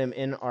bunch of them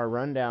in our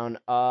rundown.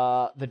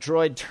 The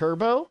Droid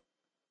Turbo.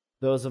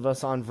 Those of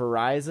us on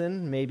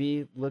Verizon may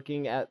be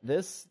looking at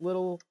this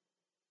little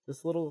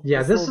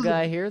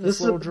guy here,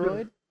 this little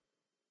droid.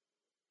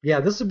 Yeah,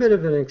 this is a bit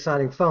of an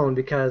exciting phone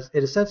because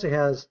it essentially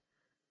has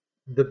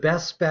the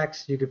best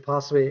specs you could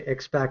possibly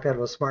expect out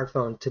of a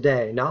smartphone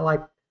today. Not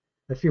like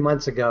a few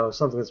months ago,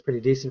 something that's pretty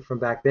decent from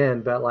back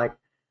then, but like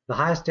the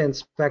highest end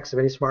specs of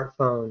any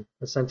smartphone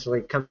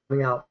essentially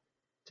coming out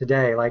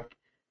today. Like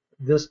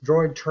this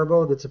Droid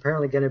Turbo that's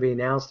apparently going to be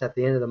announced at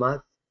the end of the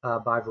month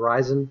by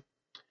Verizon.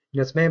 You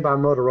know, it's made by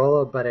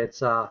Motorola, but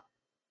it's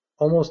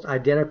almost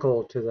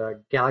identical to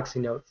the Galaxy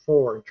Note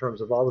 4 in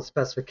terms of all the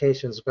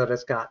specifications, but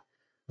it's got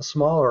a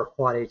smaller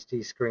Quad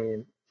HD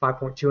screen,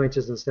 5.2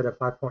 inches instead of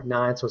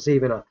 5.9, so it's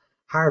even a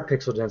higher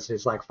pixel density.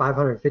 It's like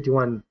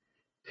 551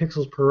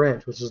 pixels per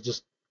inch, which is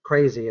just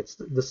crazy. It's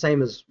the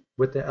same as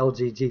with the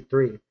LG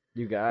G3,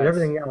 You but guys.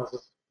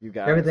 You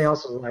guys. everything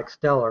else is like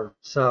stellar.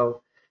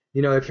 So,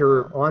 if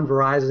you're on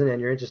Verizon and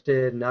you're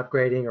interested in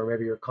upgrading, or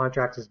maybe your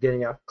contract is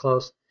getting up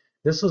close,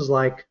 this is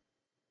like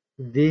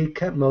the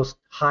most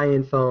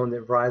high-end phone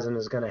that Verizon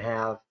is going to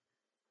have,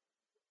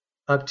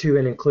 up to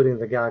and including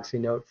the Galaxy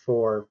Note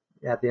 4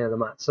 at the end of the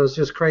month. So it's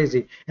just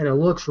crazy, and it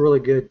looks really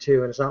good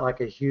too, and it's not like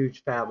a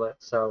huge phablet.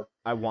 So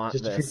I want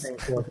just a few this.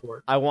 things to look for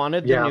it. I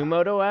wanted the Yeah. new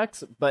Moto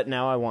X, but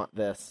now I want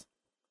this.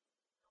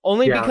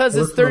 Only Yeah, because it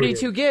it's looks really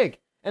 32 gig,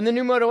 and the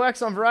new Moto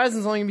X on Verizon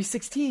is only gonna be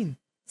 16.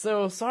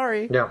 So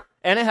sorry. Yeah,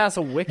 And it has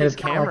a and wicked it's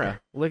not like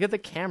camera. Look at the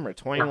camera,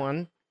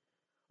 21.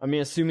 I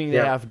mean, assuming they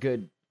Yeah. have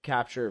good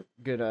capture,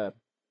 good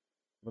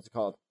what's it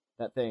called?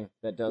 That thing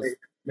that does.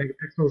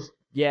 megapixels.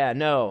 Yeah,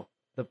 no,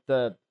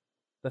 the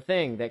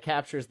thing that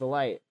captures the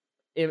light.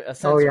 A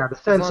sensor. Oh yeah, the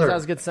As long as sensor. it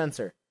has a good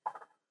sensor.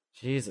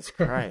 Jesus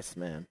Christ,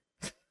 man.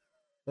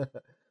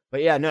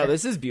 But yeah, no,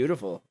 this is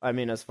beautiful. I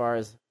mean, as far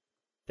as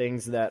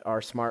things that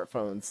are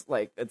smartphones,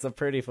 like, it's a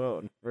pretty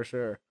phone for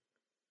sure.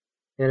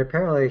 And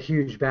apparently a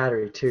huge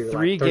battery too.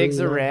 3 like gigs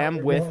of 39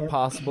 RAM with milliamp.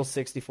 possible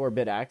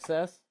 64-bit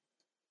access.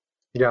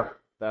 Yeah.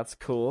 That's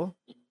cool.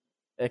 You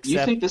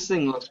Except think this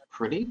thing looks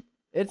pretty?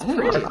 it's I think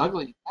it looks pretty.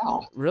 ugly as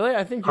hell. Really,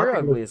 I think you're I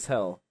think ugly as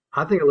hell.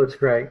 I think it looks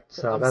great.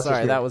 So I'm that's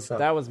sorry, just me.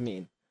 that was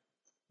mean.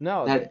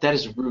 No, That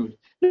is rude.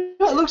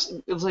 No,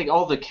 it's like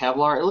all the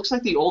Kevlar. It looks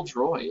like the old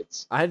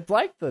droids. I'd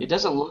like It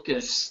doesn't look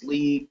as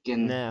sleek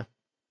and Nah.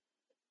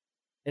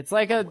 It's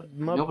like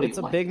Nobody it's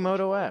a likes big it.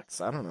 Moto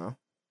X. I don't know.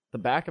 The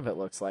back of it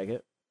looks like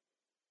it.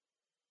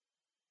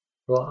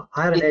 Well,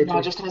 I had an it, no,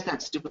 it Atrix. just has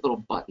that stupid little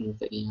button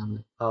thingy on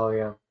it. Oh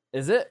yeah.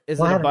 Is it? Is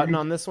Well, I it a had an button Atrix.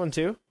 on this one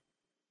too?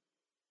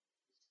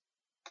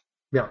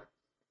 Yeah.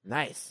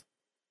 Nice.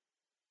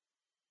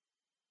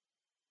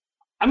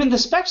 I mean, the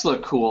specs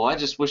look cool. I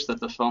just wish that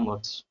the phone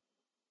looks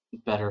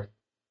better.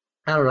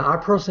 I don't know. I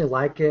personally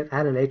like it. I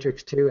had an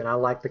Atrix too, and I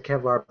like the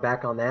Kevlar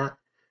back on that.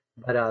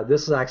 But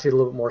this is actually a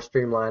little bit more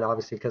streamlined,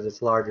 obviously, because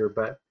it's larger.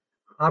 But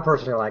I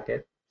personally like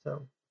it.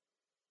 So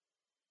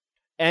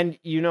And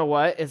you know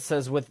what? It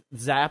says with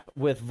Zap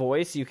with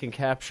voice, you can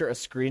capture a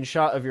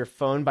screenshot of your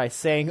phone by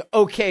saying,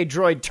 "Okay,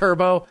 Droid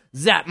Turbo,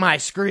 zap my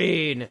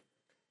screen."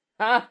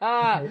 Ha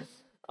ha.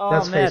 Oh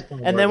That's man! facepalm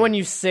And then worthy. when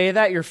you say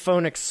that, your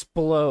phone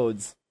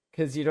explodes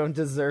because you don't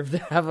deserve to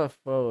have a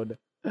phone.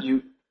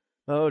 You,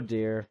 Oh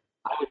dear.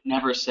 I would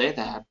never say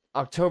that.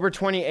 October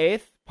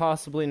 28th.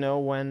 Possibly know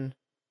when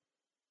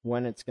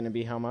it's going to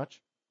be. How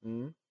much?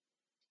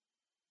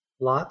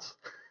 lots.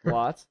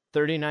 Lots.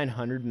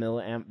 3,900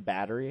 milliamp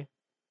battery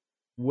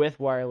with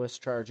wireless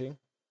charging.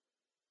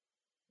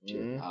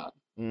 Dear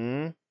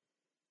God.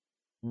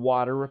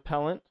 Water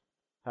repellent.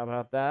 How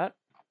about that?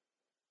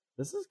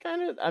 This is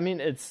kind of. I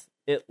mean,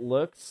 it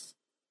looks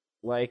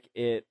like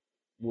it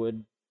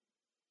would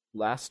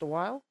last a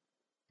while.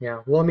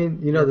 Yeah. Well, I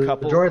mean, Your the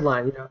couple- Droid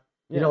line,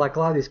 Yeah. like a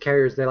lot of these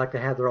carriers, they like to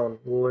have their own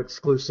little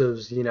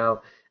exclusives.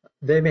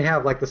 They may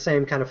have like the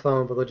same kind of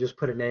phone, but they'll just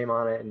put a name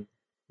on it.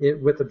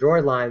 And with the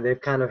Droid line, they've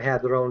kind of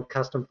had their own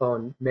custom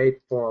phone made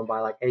for them by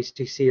like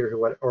HTC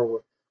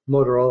or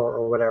Motorola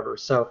or whatever.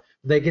 So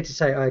they get to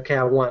say, okay,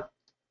 I want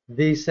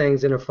these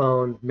things in a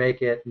phone,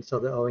 make it, and so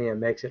the OEM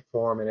makes it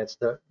for them, and it's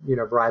the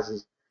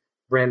Verizon's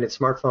branded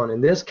smartphone. In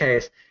this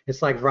case,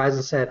 it's like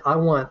Verizon said, I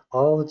want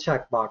all the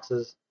check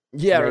boxes.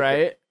 Yeah, Make it.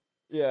 right.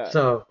 Yeah.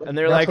 So And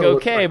they're that's like, what it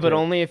looks okay, like but to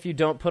me. only if you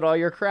don't put all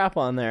your crap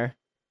on there.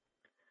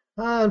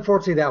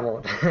 Unfortunately, that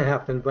won't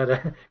happen, but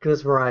because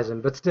it's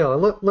Verizon. But still,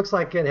 it looks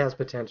like it has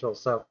potential.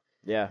 So,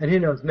 Yeah. and who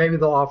knows? Maybe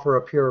they'll offer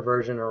a pure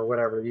version or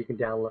whatever. You can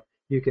download.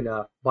 You can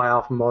buy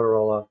off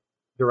Motorola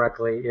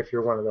directly if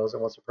you're one of those that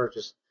wants to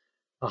purchase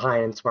a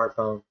high-end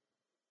smartphone.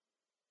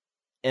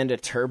 And a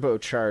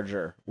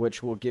turbocharger,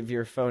 which will give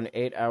your phone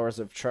 8 hours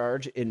of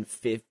charge in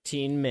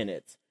 15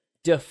 minutes.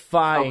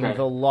 Defying Okay.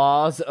 the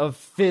laws of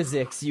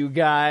physics, you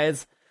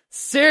guys.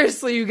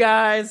 Seriously, you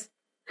guys.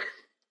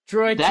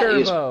 Droid That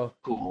is Turbo.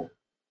 cool.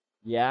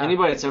 Yeah.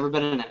 Anybody that's ever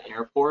been in an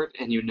airport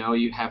and you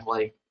have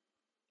like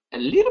a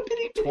little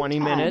bitty 20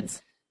 time,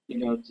 minutes.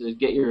 To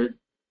get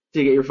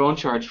your phone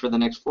charged for the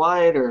next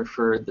flight or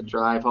for the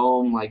drive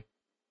home. Like,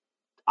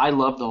 I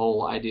love the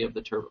whole idea of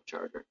the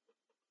turbocharger.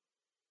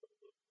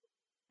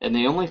 And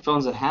the only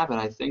phones that have it,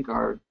 I think,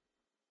 are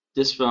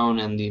this phone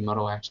and the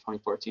Moto X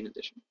 2014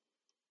 edition.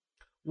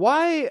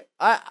 Why?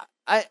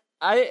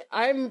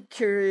 I'm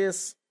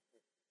curious.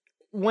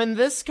 When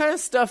this kind of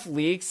stuff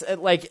leaks,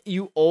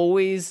 you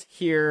always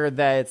hear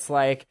that it's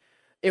like,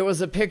 it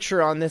was a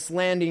picture on this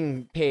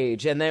landing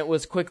page and then it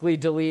was quickly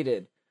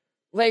deleted.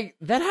 Like,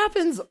 that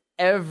happens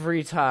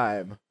every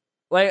time.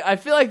 Like, I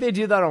feel like they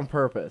do that on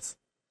purpose.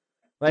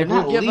 Like, They're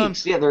not we'll give them,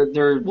 leaks. Yeah,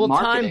 they're we'll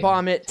time marketing.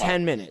 bomb it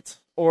 10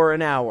 minutes or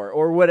an hour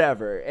or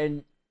whatever,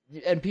 and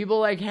people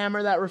like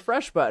hammer that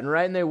refresh button,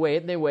 right? And they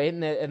wait and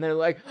they're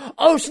like,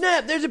 oh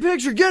snap, there's a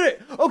picture, get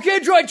it. Okay,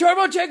 Droid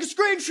Turbo, take a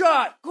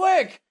screenshot,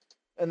 quick.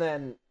 And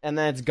then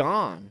it's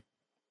gone.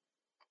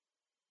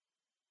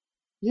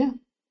 Yeah.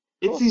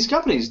 Cool. It's these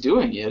companies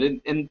doing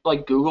it, and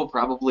like Google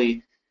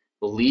probably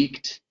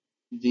leaked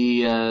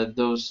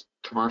those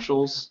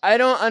commercials. I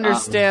don't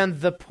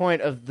understand the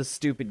point of the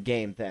stupid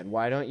game then.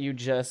 Why don't you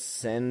just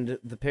send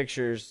the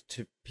pictures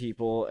to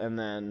people and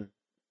then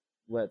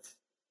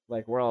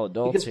we're all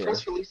adults because here.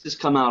 press releases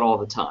come out all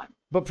the time.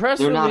 But press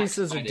They're not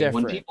releases are exciting.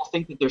 different. When people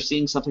think that they're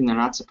seeing something they're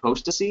not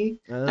supposed to see,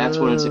 that's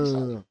when it's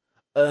exciting.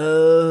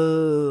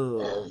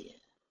 Oh.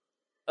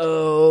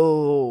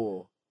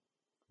 Oh.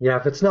 Yeah,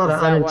 if it's not Is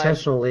an that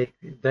unintentional leak,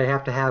 they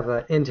have to have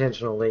an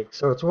intentional leak.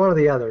 So it's one or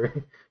the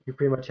other. You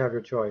pretty much have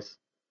your choice.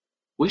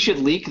 We should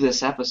leak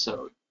this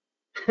episode.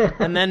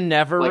 And then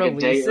never Like a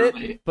day release it,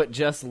 early. but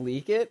just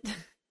leak it?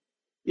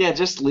 Yeah,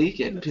 just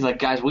leak it. Be like,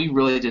 guys, we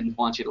really didn't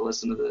want you to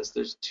listen to this.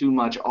 There's too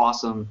much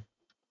awesome.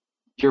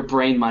 Your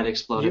brain might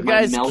explode. You It might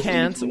guys melt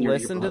can't between your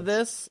listen to earbuds.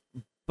 this,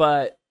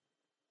 but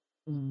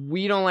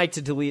we don't like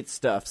to delete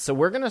stuff. So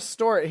we're going to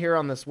store it here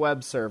on this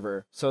web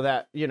server so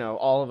that,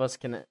 all of us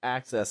can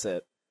access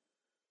it.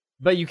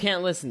 But you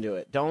can't listen to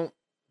it. Don't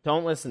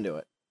listen to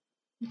it.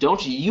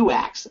 Don't you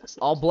access it?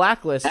 I'll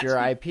blacklist That's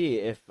your me. IP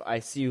if I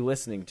see you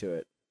listening to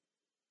it.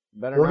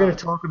 Better We're not. going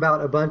to talk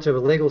about a bunch of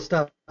illegal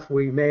stuff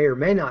we may or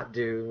may not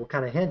do. We'll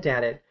kind of hint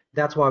at it.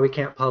 That's why we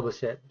can't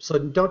publish it. So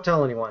don't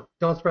tell anyone.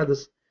 Don't spread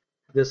this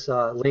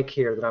link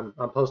here that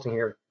I'm posting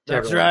here. to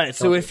That's everyone. right.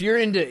 So if you're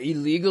into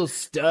illegal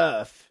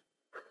stuff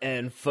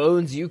and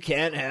phones you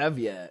can't have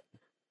yet,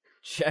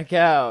 check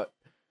out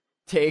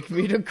Take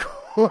Me to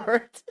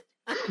Court.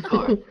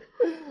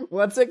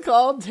 What's it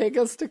called? Take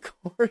Us to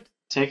Court.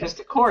 Take us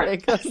to court.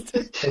 Take us to...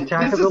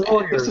 Attack of the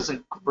Lawyers. This is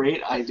a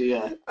great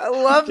idea. I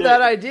love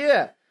that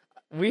idea.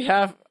 We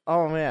have...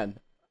 Oh, man.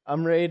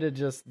 I'm ready to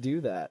just do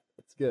that.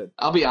 It's good.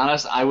 I'll be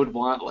honest, I would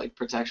want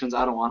protections.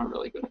 I don't want to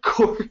really go to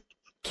court.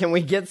 Can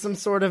we get some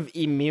sort of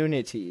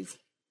immunities?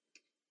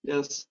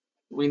 Yes.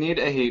 We need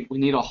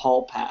a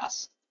hall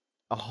pass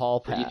A hall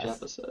for each pass.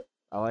 episode.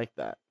 I like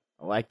that.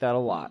 I like that a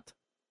lot.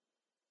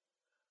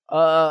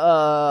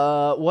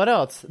 What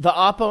else? The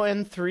Oppo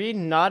N3,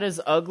 not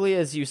as ugly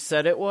as you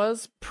said it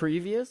was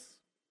previous.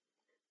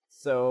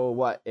 So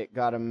what? It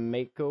got a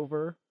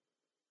makeover?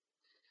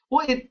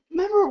 Well,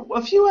 remember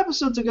a few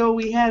episodes ago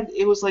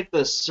it was like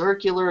the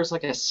circular, it's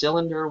like a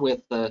cylinder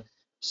with the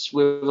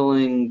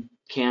swiveling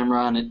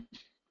camera, and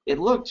it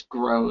looked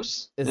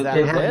gross. Is It that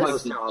looked this?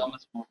 like the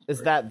dumbest one Is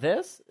ever. that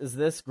this? Is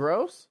this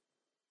gross?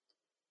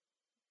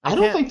 I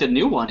don't can't- think the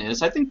new one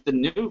is. I think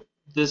the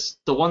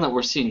one that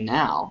we're seeing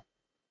now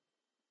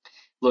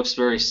looks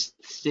very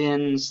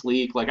thin,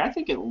 sleek. Like, I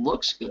think it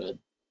looks good.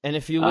 And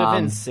if you live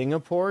in Um,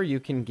 Singapore, you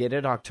can get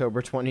it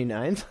October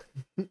 29th.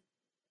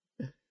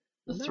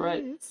 That's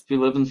right. Nice. If you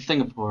live in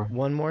Singapore.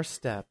 One more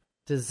step.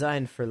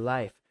 Designed for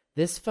life.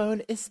 This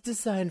phone is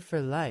designed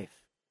for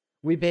life.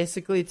 We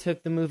basically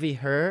took the movie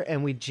Her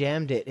and we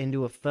jammed it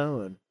into a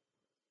phone.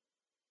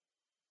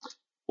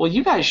 Well,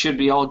 you guys should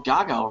be all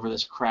gaga over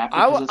this crap.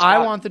 I because it's I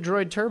got want the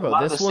Droid a Turbo.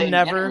 lot of This the will same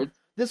never nerds.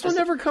 this will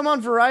never come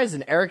on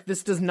Verizon. Eric,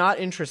 this does not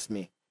interest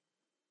me.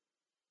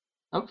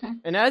 Okay.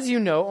 And as you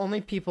know,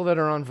 only people that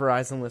are on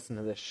Verizon listen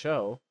to this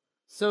show.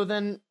 So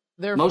then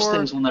therefore Most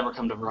things will never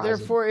come to Verizon.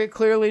 therefore it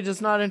clearly does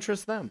not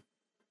interest them.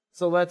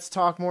 So let's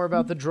talk more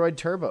about the Droid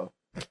Turbo.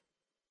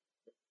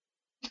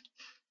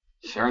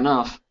 Fair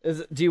enough.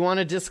 Do you want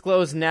to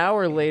disclose now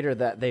or later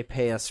that they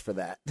pay us for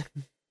that?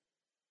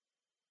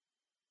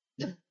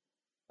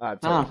 I'm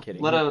totally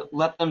kidding.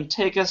 Let them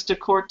take us to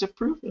court to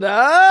prove it.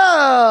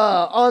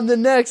 On the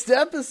next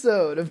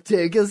episode of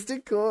Take Us to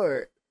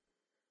Court.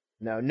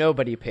 No,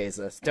 nobody pays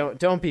us.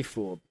 Don't be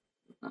fooled.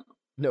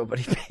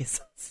 Nobody pays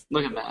us.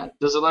 Look at Matt.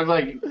 Does it look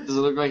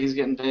like he's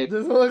getting paid?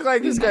 Doesn't look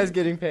like this guy's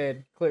getting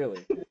paid.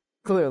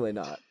 Clearly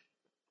not.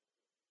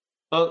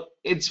 Well,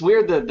 it's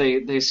weird that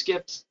they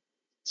skipped.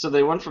 So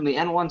they went from the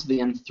N1 to the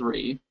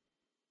N3.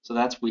 So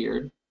that's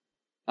weird.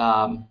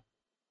 And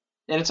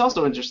it's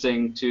also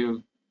interesting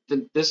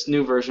this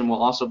new version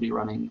will also be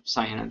running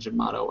CyanogenMod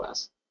Mod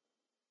OS.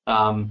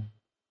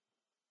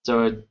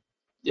 So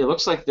it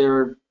looks like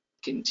they're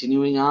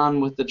continuing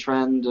on with the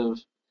trend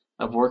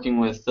of working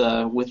with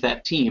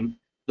that team.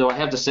 Though I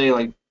have to say,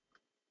 the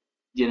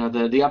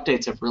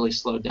updates have really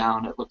slowed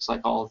down. It looks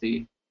like all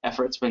the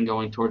effort's been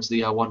going towards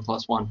the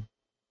 1+1.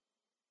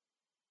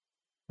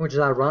 Which is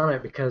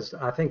ironic because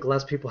I think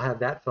less people have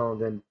that phone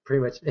than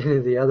pretty much any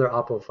of the other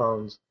Oppo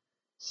phones.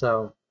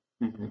 So.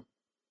 Mm-hmm.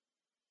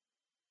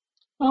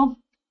 Well,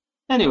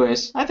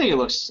 anyways, I think it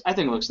looks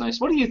nice.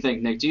 What do you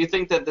think, Nick? Do you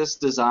think that this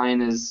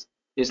design is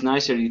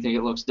nice, or do you think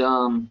it looks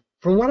dumb?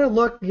 From what it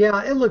looked,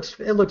 yeah, it looks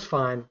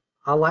fine.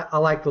 I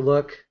like the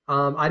look.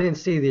 I didn't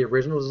see the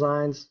original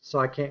designs, so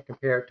I can't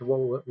compare it to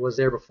what was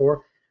there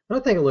before. But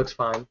I think it looks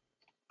fine.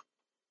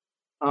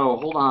 Oh,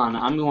 hold on.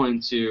 I'm going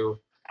to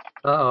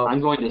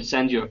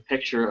send you a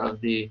picture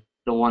of the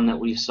one that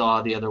we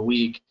saw the other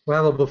week. We'll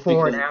have a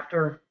before and Because-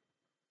 after.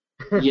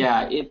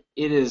 Yeah, it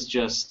is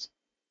just,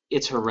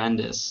 it's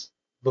horrendous.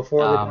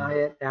 Before the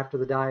diet, after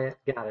the diet.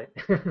 Got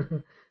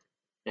it.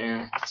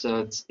 There, so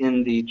it's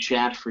in the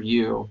chat for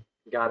you.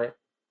 Got it.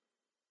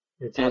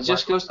 And it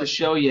just goes to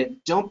show you,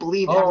 don't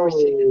believe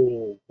everything.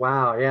 Oh,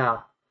 wow, yeah.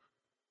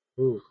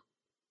 Ooh.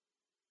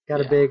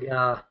 Got a Yeah. big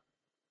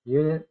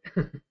unit.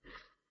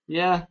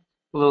 Yeah,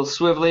 a little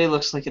swivelly.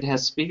 Looks like it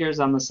has speakers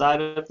on the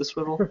side of the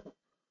swivel.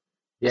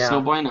 It's no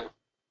Yeah, bueno.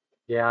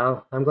 yeah.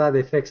 I'm glad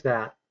they fixed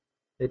that.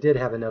 They did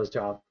have a nose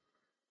job.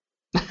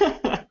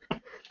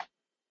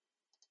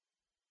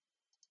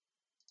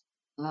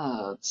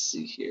 Let's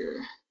see here.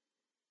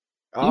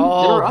 There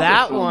Oh, are other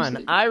that phones one.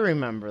 that- I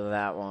remember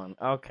that one.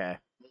 Okay.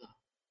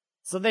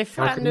 So they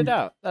flattened it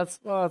out. That's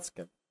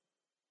good.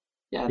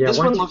 Yeah, Yeah, this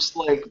once one you- looks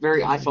like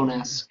very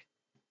iPhone-esque,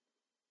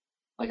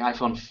 like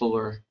iPhone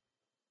 4.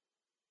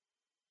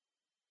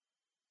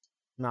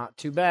 Not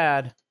too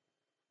bad.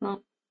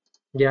 Well,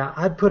 Yeah,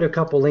 I'd put a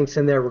couple links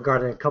in there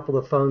regarding a couple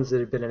of phones that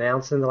have been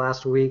announced in the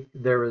last week.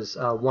 There was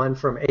one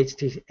from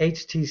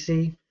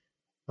HTC.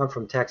 I'm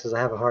from Texas. I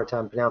have a hard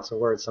time pronouncing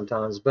words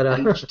sometimes, but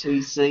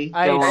HTC.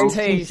 Go on.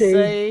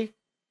 HTC.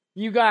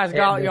 You guys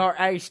got And- your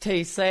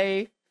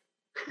HTC.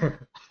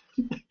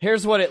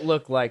 Here's what it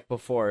looked like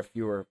before, if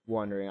you were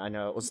wondering. I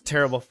know it was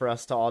terrible for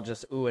us to all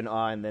just ooh and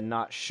ah and then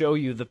not show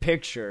you the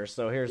picture.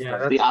 So here's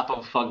Yeah, The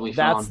Oppo Fugly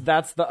that's phone.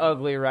 that's the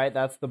ugly, right?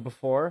 That's the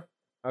before.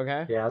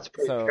 Okay. yeah, it's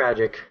pretty So-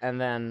 tragic. And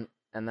then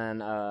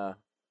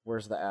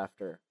where's the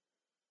after?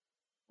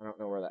 I don't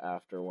know where the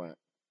after went.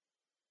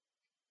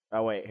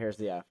 Oh wait, here's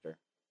the after.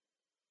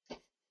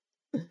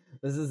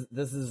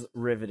 This is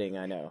riveting,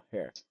 I know.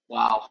 Here.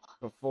 Wow.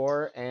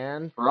 Before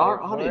and For our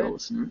wait audio it,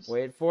 listeners.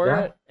 wait for Yeah.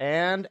 it,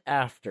 and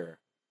after.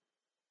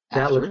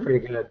 That looks After?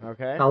 pretty good.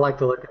 Okay? I like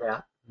the look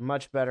of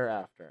Much better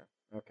after.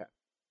 Okay.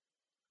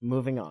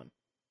 Moving on.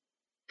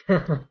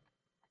 that.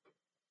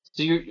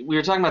 So we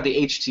were talking about the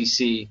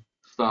HTC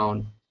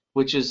phone,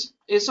 which is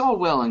it's all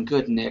well and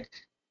good, Nick.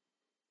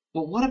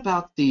 But what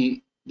about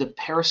the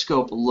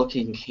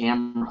periscope-looking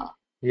camera?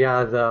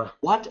 Yeah, the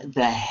What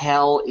the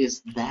hell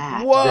is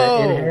that?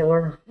 Whoa!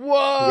 inhaler.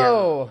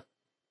 Whoa!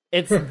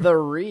 It's the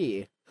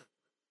Re.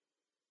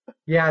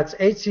 Yeah, it's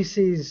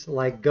HTC's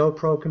like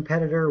GoPro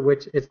competitor,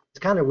 which it's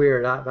kind of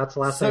weird. That's the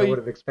last So thing I you- would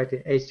have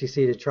expected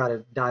HTC to try to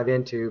dive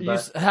into. You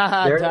But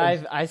haha, there it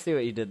dive. is. I see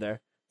what you did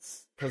there.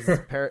 Because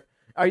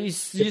are you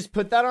just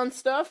put that on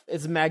stuff?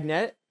 It's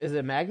magnet. Is it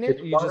a magnet?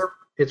 it's You just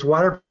it's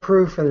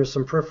waterproof, and there's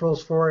some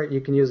peripherals for it.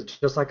 You can use it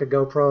just like a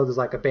GoPro. There's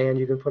like a band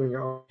you can put in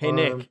your arm. Hey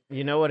Nick,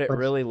 you know what it What's-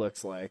 really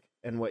looks like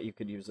and what you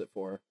could use it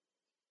for.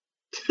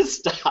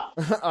 Stop.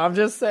 I'm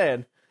just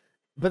saying.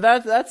 But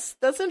that's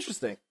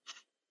interesting.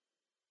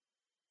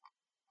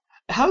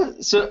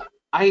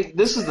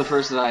 This is the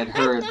first that I had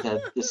heard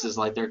that this is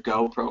like their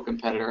GoPro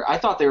competitor. I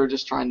thought they were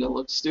just trying to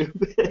look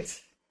stupid.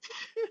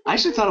 I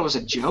actually thought it was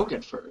a joke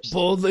at first.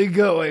 Boldly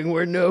going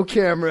where no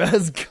camera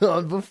has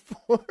gone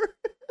before.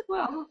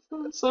 Well,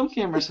 some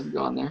cameras have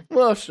gone there.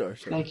 Well, sure.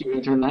 Thank you,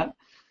 Internet.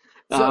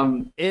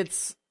 So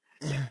it's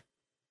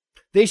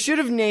they should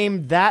have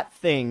named that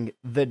thing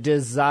the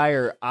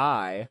Desire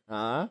Eye,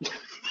 huh?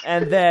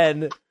 And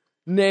then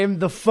named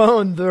the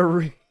phone the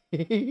Re.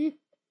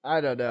 I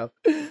don't know.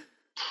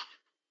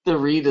 The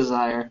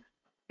Redesire.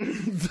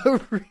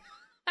 The Re-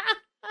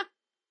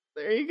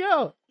 There you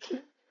go.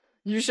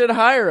 You should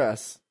hire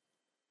us.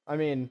 I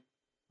mean,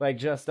 like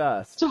just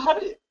us. So how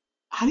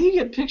do you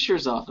get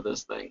pictures off of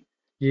this thing?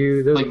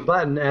 There's a like-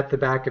 button at the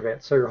back of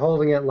it, so you're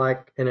holding it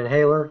like an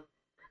inhaler.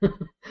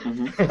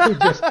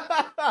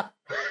 Mhm.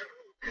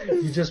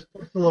 you just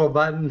push the little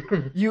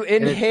button. You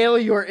inhale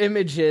your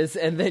images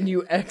and then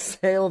you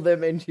exhale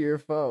them into your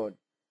phone.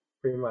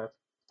 Pretty much.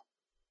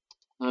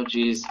 Oh,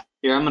 geez.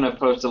 Here, I'm going to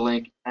post a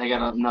link. I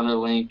got another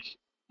link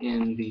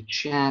in the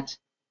chat.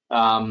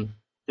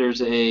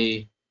 There's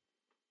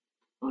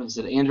what is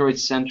it? Android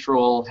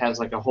Central has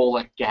like a whole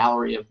like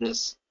gallery of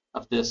this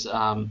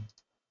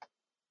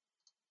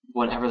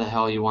whatever the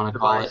hell you want to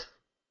call Device.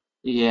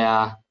 it.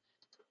 Yeah.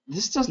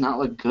 This does not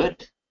look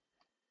good.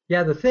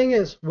 Yeah, the thing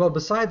is, well,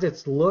 besides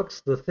its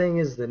looks, the thing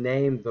is the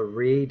name, the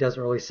Re,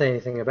 doesn't really say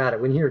anything about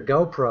it. When you hear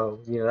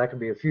GoPro, that could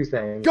be a few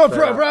things.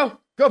 GoPro, but,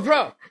 bro!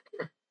 GoPro!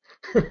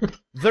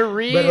 The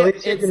Re, But at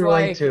least you it's can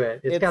relate like to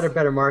it. It's got a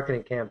better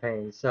marketing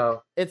campaign.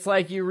 So it's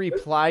like you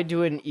replied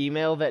to an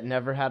email that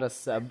never had a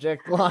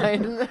subject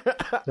line.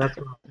 that's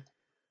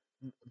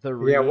The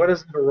Re. yeah. What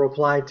is the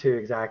reply to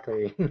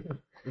exactly?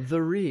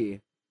 The Re.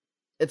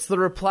 It's the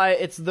reply.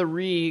 It's the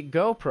Re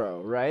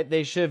GoPro, right?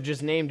 They should have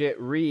just named it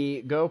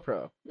Re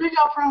GoPro. Big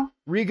GoPro.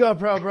 Re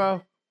GoPro,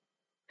 bro.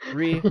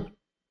 Re.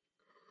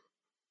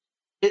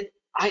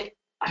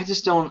 I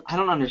just don't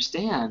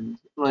understand.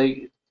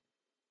 Like,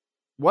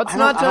 What's I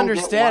not to don't get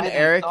understand, why they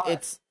Eric?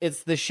 thought-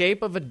 It's the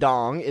shape of a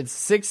dong. It's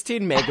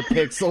 16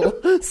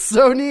 megapixel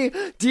Sony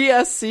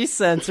DSC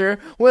sensor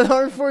with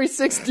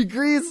 146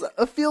 degrees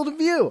of field of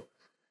view.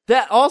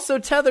 That also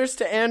tethers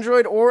to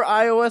Android or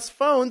iOS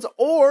phones,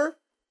 or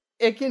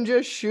it can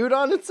just shoot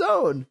on its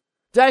own.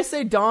 Did I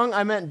say dong?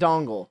 I meant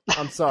dongle.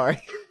 I'm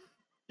sorry.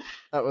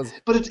 That was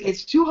but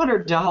it's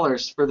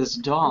 $200 for this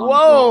dong.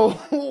 whoa,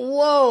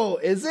 whoa.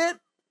 Is it?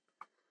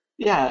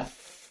 Yeah.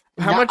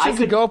 How Now, much is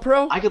the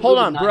GoPro? I could Hold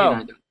live on, with bro.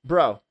 $99.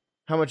 Bro,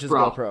 how much is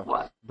Bro, GoPro?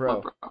 what? Bro.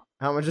 What, bro?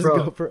 How much is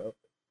Bro. GoPro?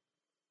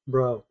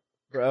 Bro,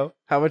 Bro,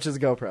 how much is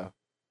GoPro?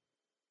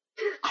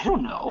 I I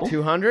don't know.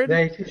 200? The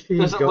HTC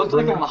Does it look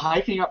like Go. I'm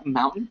hiking up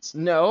mountains?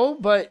 No,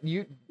 but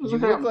you Does you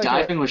it look like I'm look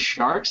like diving with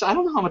sharks? I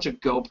don't know how much a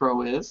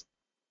GoPro is.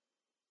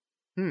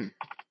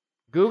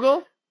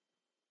 Google?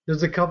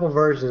 There's a couple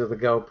versions of the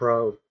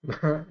GoPro,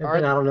 and I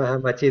don't know how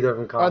much either of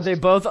them cost. Are they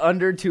both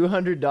under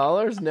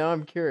 $200? Now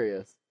I'm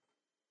curious.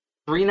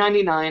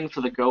 $399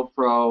 for the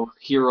GoPro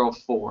Hero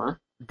 4.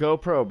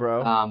 GoPro,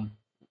 bro.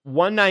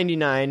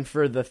 $199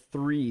 for the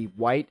 3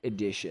 white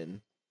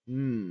edition.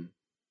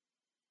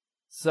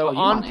 So Oh, you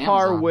on on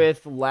par Amazon.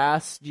 with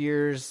last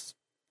year's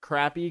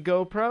crappy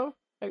GoPro,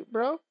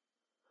 bro?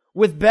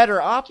 With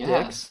better optics,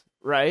 Yes.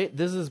 right?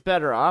 This is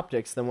better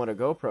optics than what a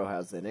GoPro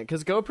has in it,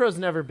 because GoPro's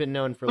never been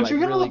known for But like you're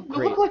gonna really look,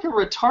 great. look like a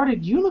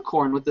retarded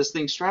unicorn with this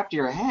thing strapped to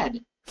your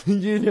head.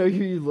 You know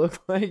who you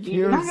look like? You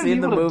You're ever not gonna seen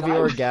be the able to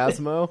movie dive.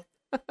 Orgasmo?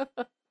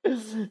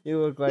 You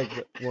look like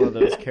one of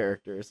those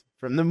characters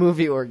from the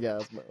movie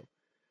Orgasmo.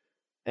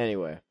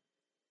 Anyway,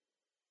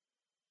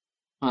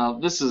 Well,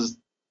 this is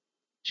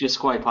just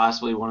quite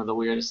possibly one of the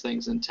weirdest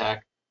things in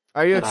tech.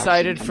 are you That I've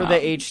excited seen for come the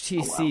out in a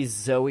HTC while.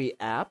 Zoe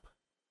app?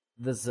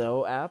 The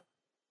Zoe app?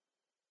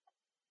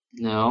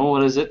 No, what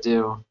does it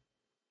do?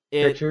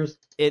 Pictures?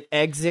 It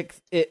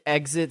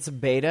exits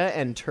beta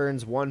and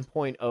turns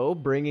 1.0,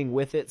 bringing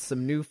with it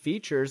some new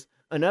features,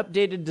 an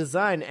updated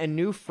design, and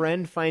new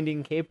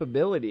friend-finding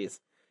capabilities.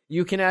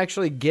 You can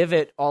actually give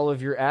it all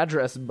of your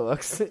address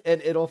books,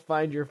 and it'll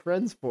find your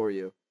friends for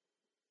you.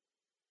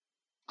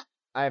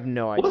 I have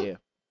no What? idea.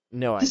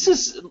 No idea. This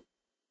is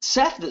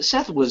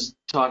Seth was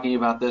talking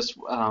about this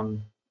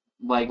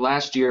like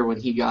last year when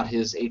he got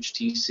his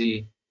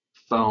HTC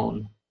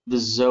phone, the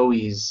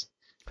Zoes.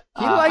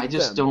 He liked I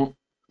just them,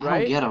 I right?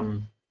 don't get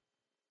them.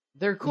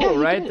 They're Yeah, cool, he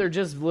right? did. They're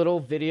just little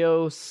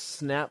video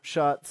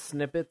snapshot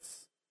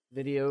snippets,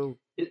 video,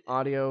 It-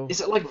 audio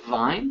Is it like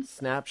Vine?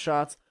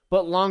 snapshots,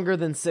 but longer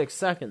than 6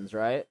 seconds,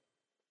 right?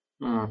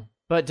 Uh,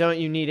 But don't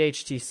you need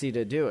HTC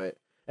to do it?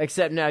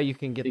 Except now you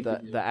can get You the,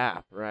 can do the it.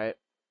 app, right?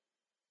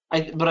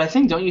 but I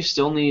think don't you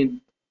still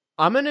need?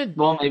 I'm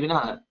Well, maybe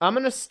not.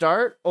 gonna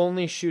start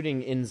only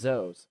shooting in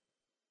Zoes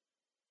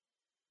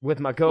with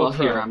my GoPro. Well,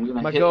 here, I'm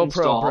gonna my hit GoPro,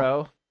 install.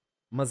 bro.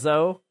 My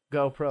Zoe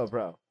GoPro,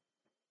 bro.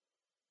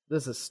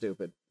 This is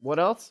stupid. What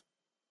else?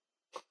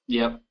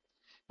 Yep.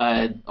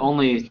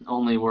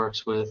 Only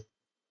works with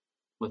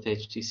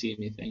HTC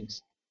me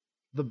things.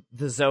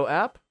 The Zoe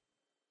app?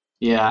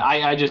 Yeah,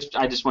 I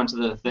just went to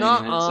the thing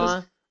and it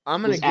Nuh-uh. says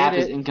I'm gonna this get app it.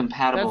 is That's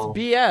incompatible.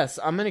 BS.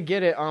 I'm gonna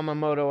get it on my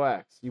Moto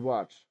X. You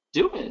watch.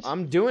 Do it.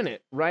 I'm doing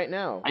it right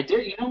now. I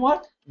did. You know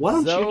what? Why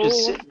don't you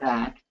just Zoe sit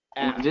back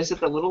app. and visit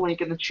the little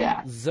link in the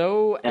chat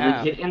Zoe and then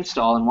app. hit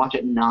install and watch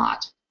it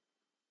not.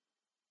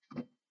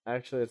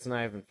 Actually, it's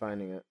not even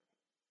finding it.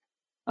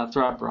 That's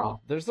right,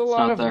 bro. There's a It's lot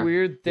not of there.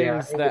 weird Yeah,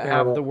 things that have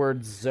incompatible. the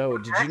word Zoe.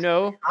 Did you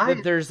know I-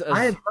 that there's I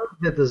had a heard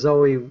that the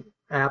Zoe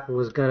app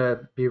was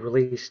gonna be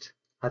released.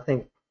 I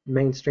think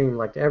mainstream,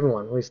 like to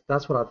everyone. At least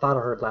that's what I thought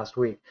I heard last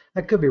week.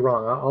 I could be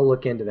wrong. I'll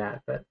look into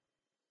that, but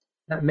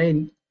that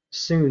may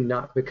soon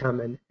not become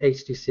an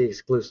HTC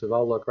exclusive.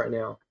 I'll look right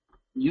now.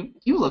 You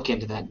look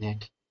into that,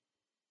 Nick.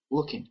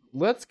 Look into it.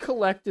 let's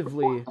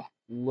collectively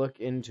look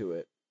into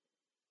it.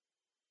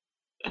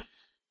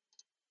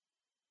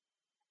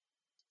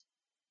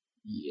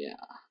 Yeah.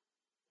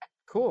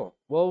 Cool.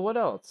 Well, what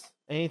else?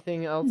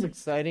 Anything else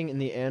exciting in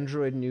the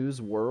Android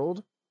news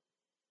world?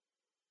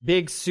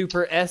 Big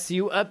Super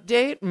SU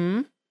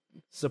update?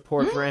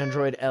 Support for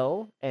Android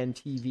L and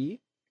TV.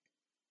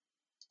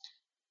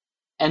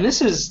 And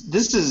this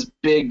is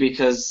big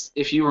because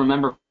if you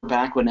remember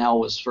back when L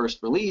was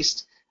first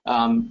released,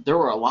 there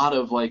were a lot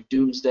of like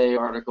doomsday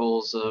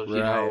articles of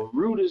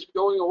root is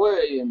going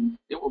away and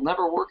it will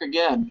never work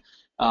again,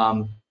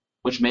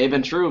 which may have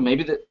been true.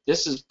 Maybe that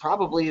this is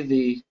probably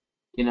the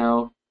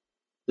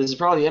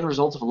end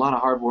result of a lot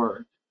of hard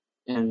work.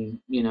 And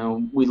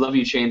we love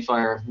you,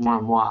 Chainfire, moi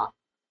moi.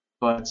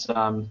 But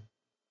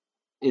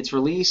it's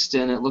released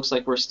and it looks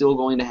like we're still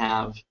going to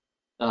have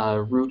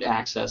root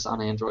access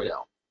on Android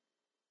L.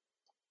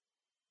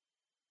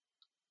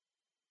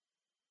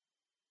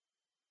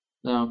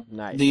 No.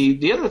 Nice.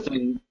 The other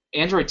thing,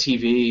 Android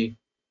TV,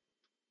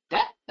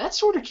 that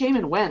sort of came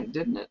and went,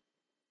 didn't it?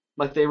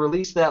 Like they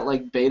released that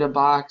like beta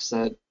box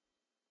at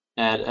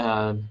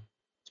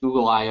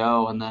Google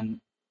I/O, and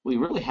then we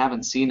really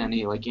haven't seen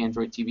any like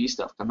Android TV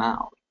stuff come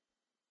out.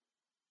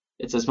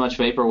 It's as much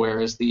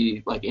vaporware as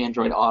the like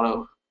Android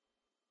Auto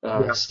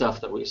Yeah. stuff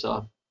that we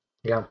saw.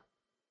 Yeah.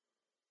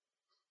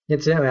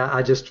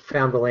 I just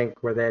found the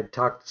link where they had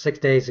talked 6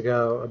 days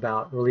ago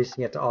about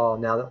releasing it to all.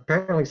 Now,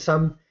 apparently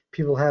some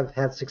people have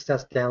had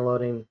success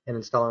downloading and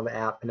installing the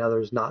app, and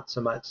others not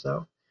so much.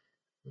 So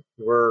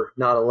we're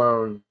not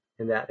alone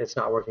in that it's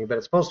not working, but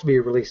it's supposed to be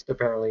released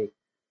apparently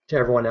to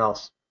everyone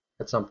else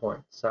at some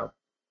point. So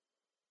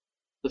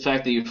The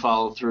fact that you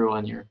followed through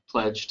on your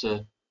pledge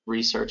to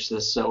research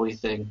this Zoe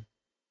thing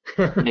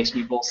makes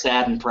me both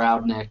sad and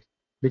proud, Nick.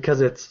 because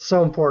it's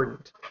so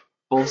important.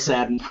 Both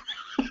sad and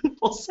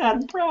both sad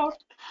and proud.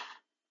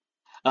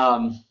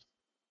 No,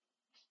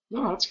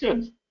 that's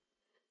good.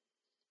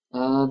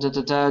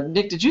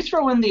 Nick, did you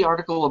throw in the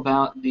article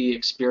about the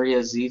Xperia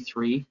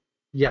Z3?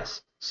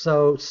 Yes.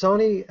 So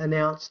Sony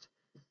announced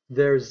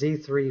their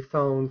Z3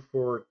 phone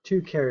for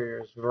two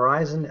carriers,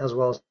 Verizon as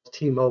well as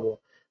T-Mobile.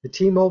 The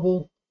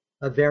T-Mobile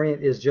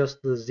variant is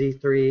just the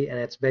Z3, and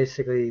it's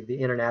basically the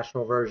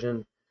international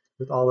version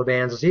with all the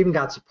bands. It's even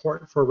got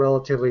support for a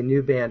relatively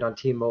new band on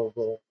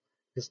T-Mobile.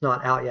 It's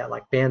not out yet,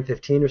 like Band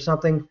 15 or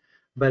something,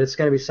 but it's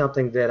going to be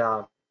something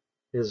that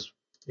is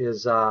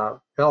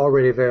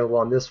already available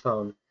on this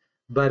phone.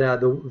 But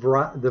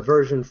the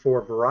version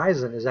for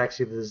Verizon is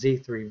actually the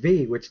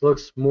Z3V, which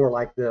looks more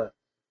like the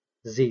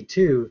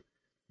Z2,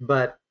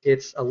 but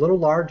it's a little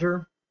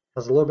larger,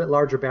 has a little bit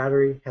larger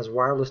battery, has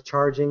wireless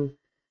charging,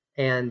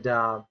 and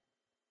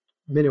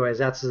anyways,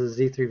 that's the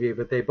Z3V.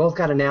 But they both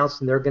got announced,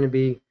 and they're going to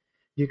be,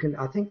 you can,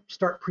 I think,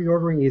 start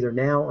pre-ordering either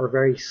now or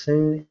very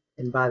soon,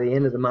 and by the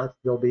end of the month,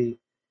 they'll be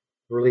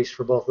released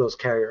for both of those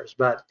carriers.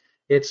 But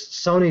it's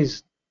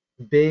Sony's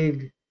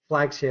big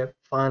flagship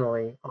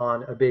finally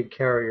on a big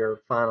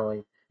carrier finally,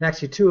 and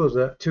actually two of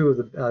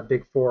the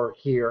big four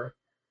here.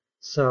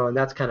 So, and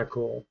that's kind of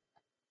cool.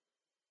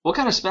 What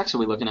kind of specs are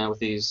we looking at with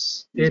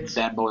these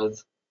bad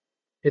boys?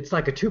 It's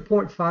like a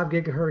 2.5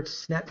 gigahertz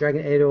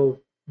Snapdragon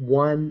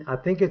 801. I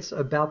think it's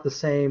about the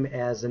same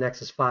as the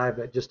Nexus 5,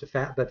 but just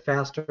but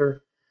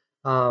faster.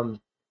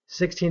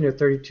 16 or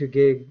 32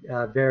 gig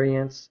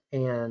variants,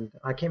 and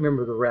I can't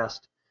remember the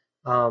rest.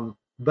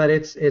 But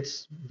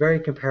it's very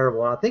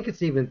comparable. I think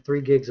it's even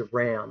 3 gigs of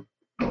RAM.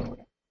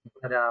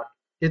 But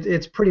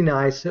it's pretty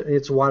nice.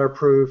 It's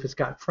waterproof. It's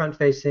got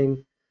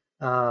front-facing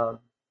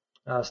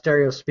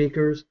stereo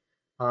speakers.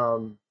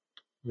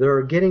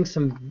 They're getting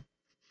some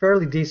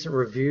fairly decent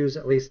reviews.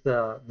 At least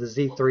the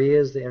Z3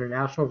 is the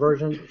international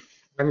version.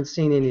 I haven't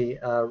seen any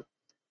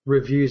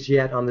reviews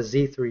yet on the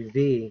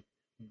Z3V,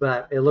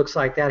 but it looks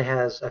like that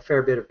has a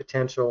fair bit of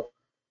potential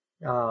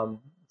for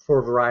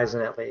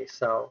Verizon at least.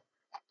 So,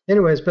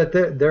 anyways, but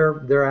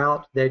they're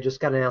out. They just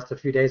got announced a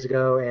few days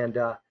ago, and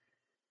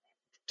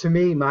to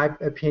me, my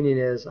opinion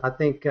is I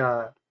think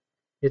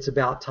it's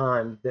about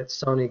time that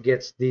Sony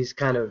gets these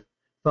kind of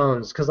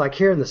phones, because like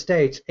here in the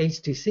States,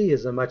 HTC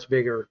is a much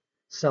bigger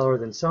seller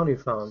than Sony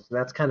phones, and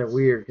that's kind of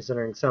weird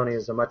considering Sony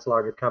is a much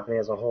larger company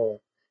as a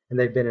whole, and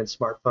they've been in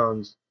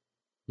smartphones,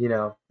 you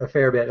know, a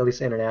fair bit, at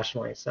least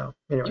internationally. So,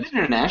 anyway. Even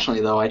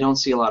internationally, though, I don't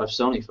see a lot of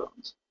Sony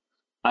phones.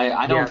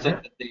 I don't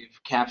think that they've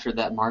captured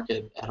that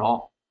market at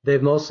all.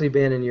 They've mostly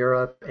been in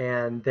Europe,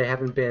 and they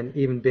haven't been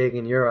even big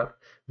in Europe.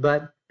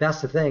 But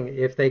that's the thing.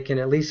 If they can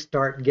at least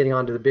start getting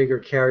onto the bigger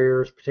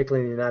carriers,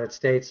 particularly in the United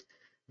States,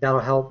 that'll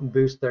help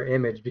boost their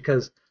image,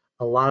 because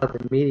a lot of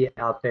the media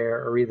out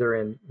there are either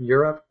in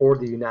Europe or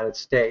the United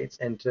States,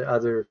 and to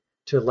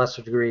a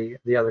lesser degree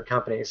the other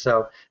companies.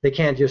 So they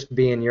can't just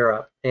be in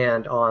Europe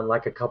and on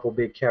like a couple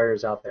big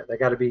carriers out there. They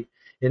got to be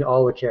in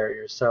all the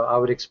carriers. So I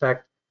would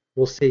expect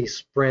we'll see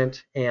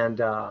Sprint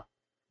and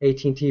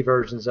AT&T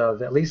versions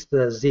of at least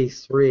the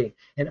Z3.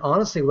 And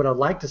honestly, what I'd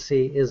like to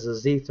see is the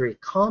Z3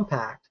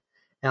 Compact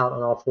out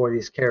on all four of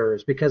these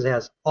carriers, because it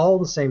has all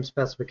the same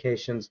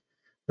specifications,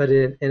 but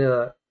in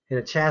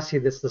a chassis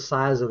that's the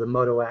size of the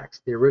Moto X,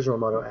 the original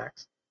Moto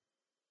X.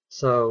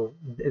 So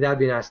that'd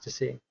be nice to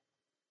see.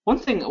 One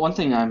thing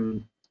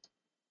I'm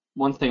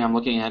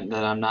looking at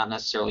that I'm not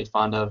necessarily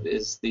fond of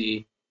is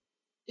it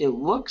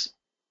looks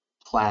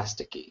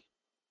plasticky.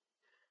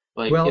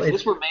 Like, well, if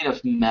this were made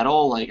of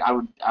metal, like I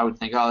would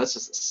think, oh, this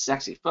is a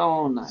sexy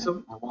phone. I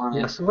want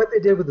it. Yeah. So what they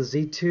did with the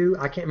Z2,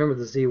 I can't remember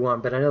the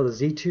Z1, but I know the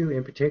Z2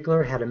 in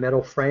particular had a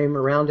metal frame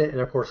around it, and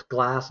of course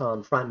glass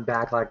on front and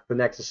back, like the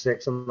Nexus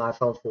 6 and the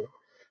iPhone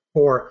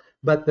 4.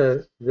 But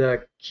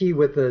the key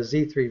with the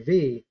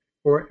Z3V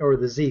or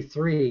the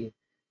Z3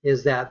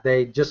 is that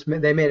they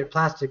made it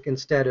plastic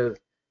instead of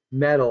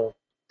metal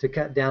to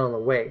cut down on the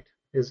weight.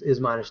 Is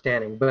my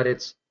understanding, but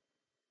it's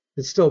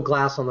still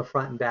glass on the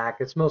front and back.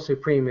 It's mostly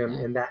premium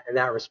in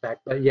that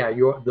respect. But yeah,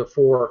 the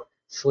four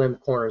slim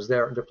corners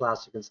they're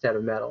plastic instead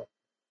of metal.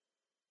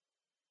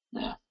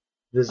 Yeah.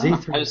 The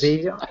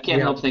Z3V. I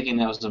can't help thinking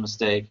that was a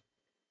mistake.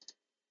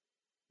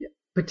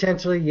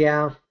 Potentially,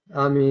 yeah.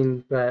 I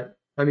mean,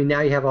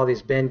 now you have all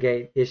these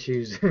bend-gate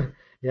issues.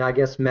 I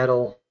guess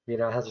metal,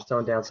 has its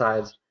own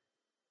downsides.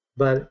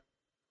 But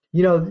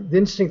the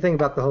interesting thing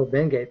about the whole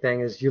bend-gate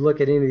thing is you look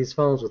at any of these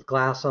phones with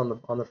glass on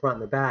the front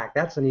and the back.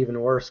 That's an even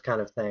worse kind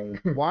of thing.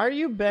 Why are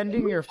you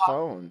bending your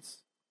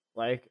phones?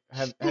 Like,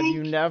 have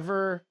you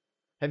never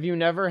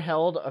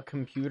held a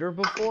computer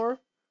before?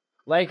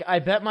 Like, I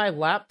bet my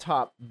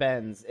laptop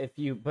bends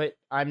but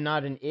I'm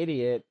not an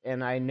idiot,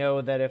 and I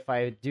know that if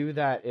I do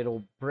that,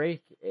 it'll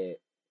break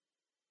it.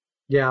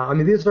 Yeah,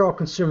 these are all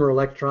consumer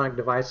electronic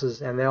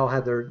devices, and they all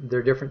have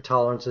their different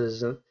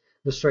tolerances and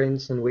the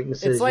strengths and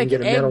weaknesses. It's like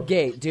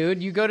Egggate,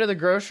 dude. You go to the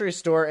grocery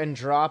store and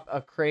drop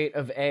a crate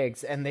of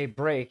eggs, and they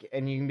break,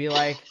 and you can be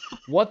like,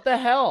 what the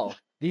hell?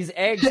 These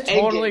eggs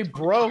totally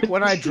broke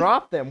when I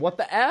dropped them. What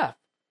the F?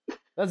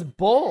 That's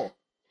bull.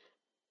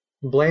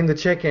 Blame the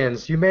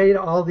chickens. You made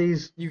all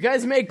these You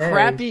guys made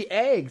crappy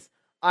eggs.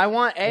 I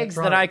want eggs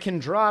That's that right. I can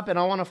drop, and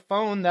I want a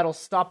phone that'll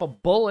stop a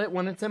bullet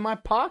when it's in my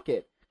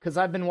pocket. Because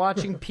I've been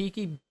watching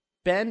Peaky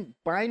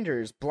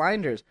Blinders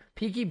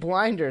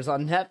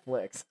on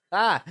Netflix.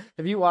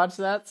 Have you watched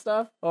that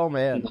stuff? Oh,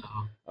 man. No.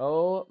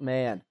 Oh,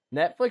 man.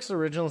 Netflix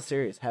original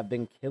series have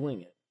been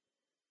killing it.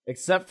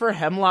 Except for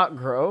Hemlock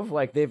Grove,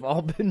 like, they've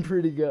all been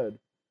pretty good.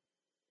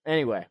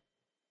 Anyway.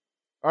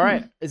 All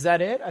right. Is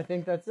that it? I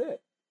think that's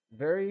it. I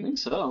Very, think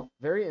so.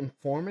 very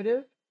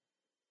informative.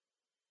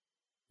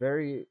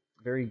 Very,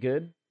 very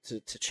good to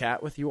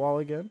chat with you all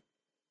again.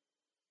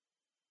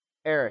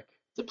 Eric.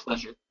 It's a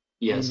pleasure.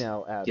 Yes.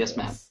 Email address. Yes,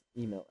 ma'am.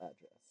 Email address.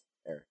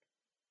 Eric.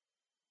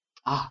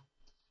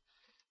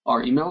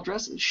 Our email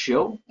address is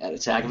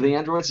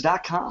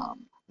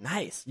show@attackoftheandroids.com.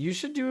 Nice. You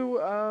should do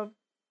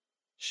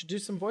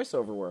some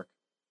voiceover work.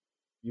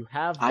 You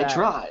have that. I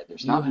tried.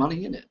 There's not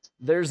money in it.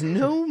 There's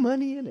no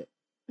money in it.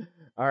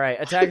 All right,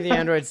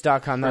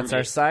 attackoftheandroids.com. That's our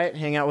Perfect. site.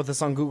 Hang out with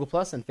us on Google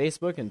Plus and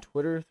Facebook and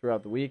Twitter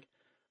throughout the week.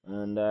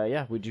 And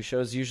yeah, we do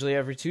shows usually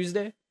every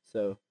Tuesday.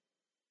 So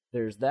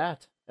there's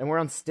that. And we're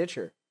on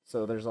Stitcher.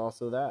 So there's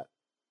also that.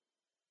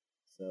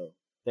 So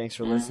thanks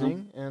for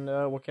listening. And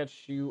we'll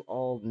catch you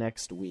all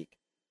next week.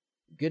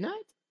 Good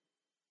night.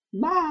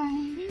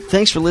 Bye.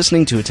 Thanks for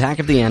listening to Attack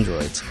of the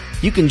Androids.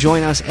 You can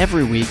join us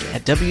every week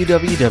at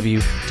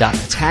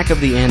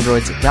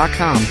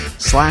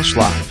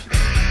www.attackoftheandroids.com/live.